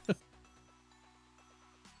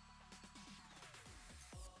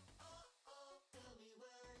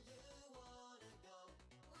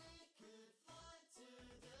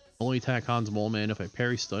 Only attack Hans Mole Man if I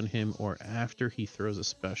parry stun him or after he throws a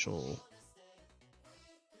special.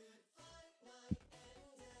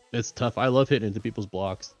 It's tough. I love hitting into people's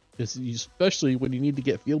blocks. especially when you need to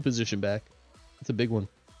get field position back. That's a big one.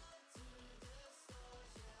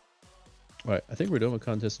 All right, I think we're done with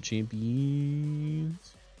Contest of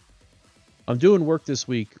Champions. I'm doing work this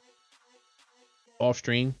week off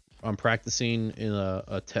stream. I'm practicing in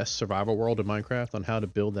a test survival world in Minecraft on how to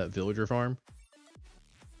build that villager farm.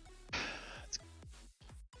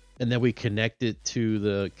 And then we connect it to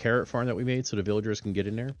the carrot farm that we made so the villagers can get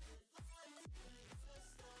in there.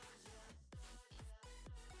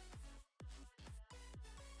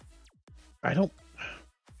 I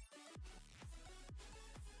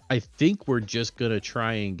think we're just going to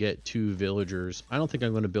try and get 2 villagers. I don't think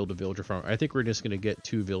I'm going to build a villager farm. I think we're just going to get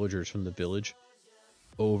 2 villagers from the village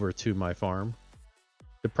over to my farm.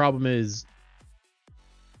 The problem is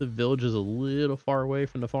the village is a little far away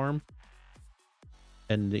from the farm.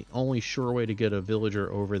 And the only sure way to get a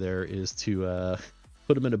villager over there is to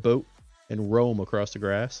put them in a boat and row them across the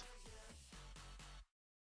grass.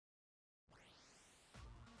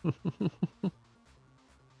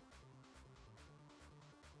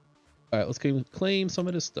 All right, let's claim some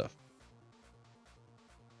of this stuff.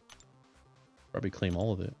 Probably claim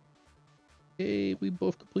all of it. Hey, we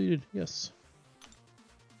both completed. Yes.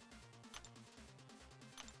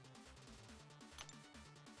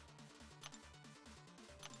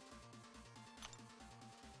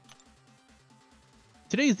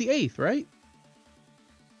 Today's the 8th, right?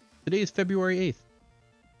 Today is February 8th.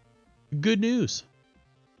 Good news.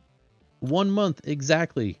 1 month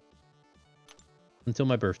exactly until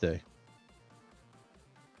my birthday.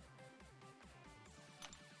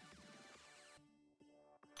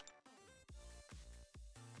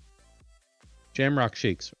 Shamrock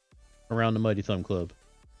shakes around the Mighty Thumb Club.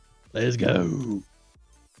 Let's go.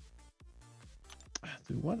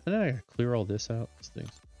 Dude, what? I gotta clear all this out. This thing.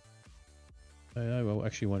 I will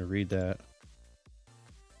actually want to read that.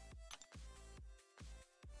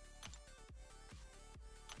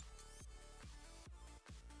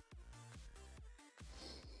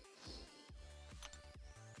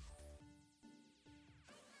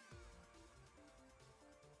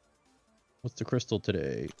 What's the crystal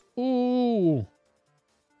today? Ooh.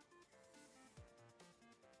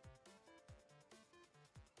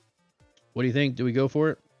 What do you think? Do we go for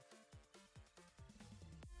it?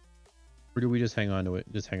 Or do we just hang on to it?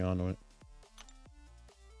 Just hang on to it.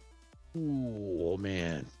 Ooh,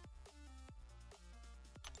 man.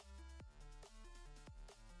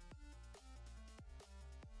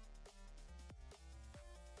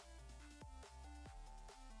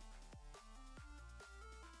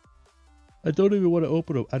 I don't even want to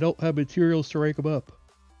open them. I don't have materials to rank them up.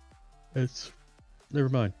 It's... Never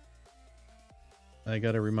mind. I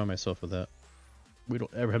gotta remind myself of that. We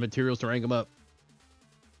don't ever have materials to rank them up.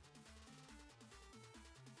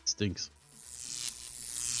 It stinks.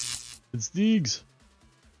 It stinks.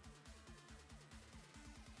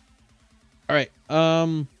 Alright,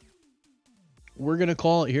 we're gonna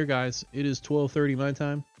call it here, guys. It is 12:30 my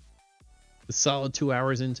time. A solid 2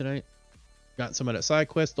 hours in tonight. Got some of that side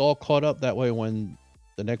quest all caught up. That way when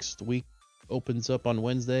the next week opens up on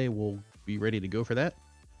Wednesday, we'll be ready to go for that.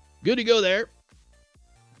 Good to go there.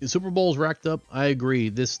 The Super Bowl's racked up. I agree.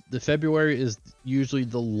 The February is usually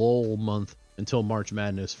the lull month until March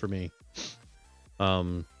Madness for me. It's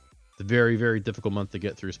a very, very difficult month to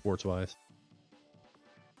get through sports wise.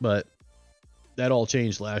 But that all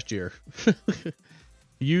changed last year.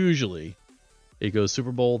 Usually it goes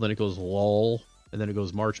Super Bowl, then it goes lull, and then it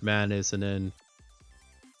goes March Madness, and then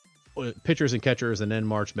pitchers and catchers, and then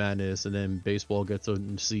March Madness, and then baseball gets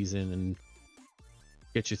a season and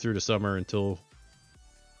gets you through the summer until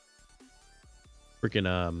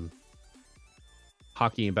freaking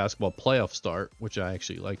hockey and basketball playoffs start, which I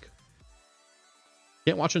actually like.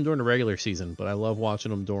 Can't watch them during the regular season, but I love watching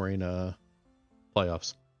them during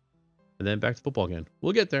playoffs. And then back to football again.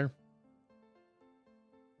 We'll get there.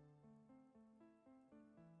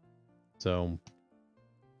 So,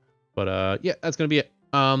 but yeah, that's gonna be it.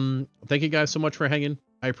 Thank you guys so much for hanging.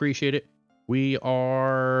 I appreciate it. We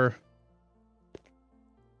are...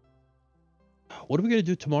 What are we gonna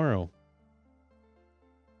do tomorrow?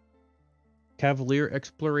 Cavalier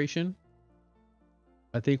exploration.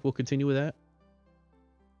 I think we'll continue with that.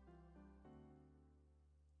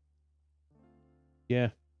 Yeah.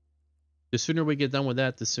 The sooner we get done with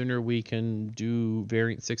that, the sooner we can do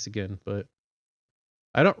Variant 6 again. But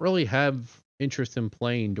I don't really have interest in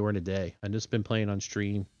playing during the day. I've just been playing on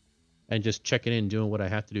stream and just checking in, doing what I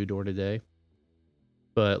have to do during the day.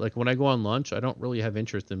 But like when I go on lunch, I don't really have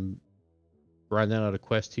interest in grinding out a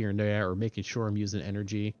quest here and there or making sure I'm using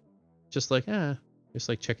energy. Just like, just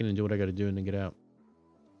like checking in, do what I got to do and then get out.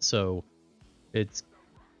 So it's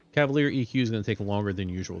Cavalier EQ is going to take longer than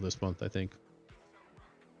usual this month, I think.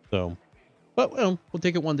 So, but well, we'll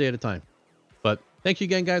take it one day at a time. But thank you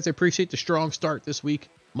again, guys. I appreciate the strong start this week.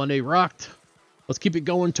 Monday rocked. Let's keep it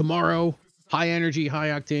going tomorrow. High energy, high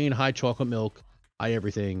octane, high chocolate milk, high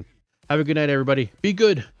everything. Have a good night, everybody. Be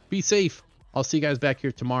good. Be safe. I'll see you guys back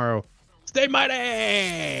here tomorrow. Stay mighty!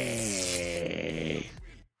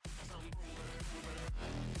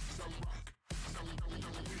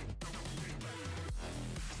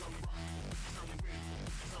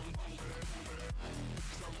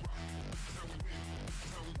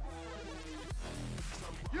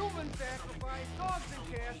 Human sacrifice, dogs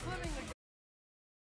and cats living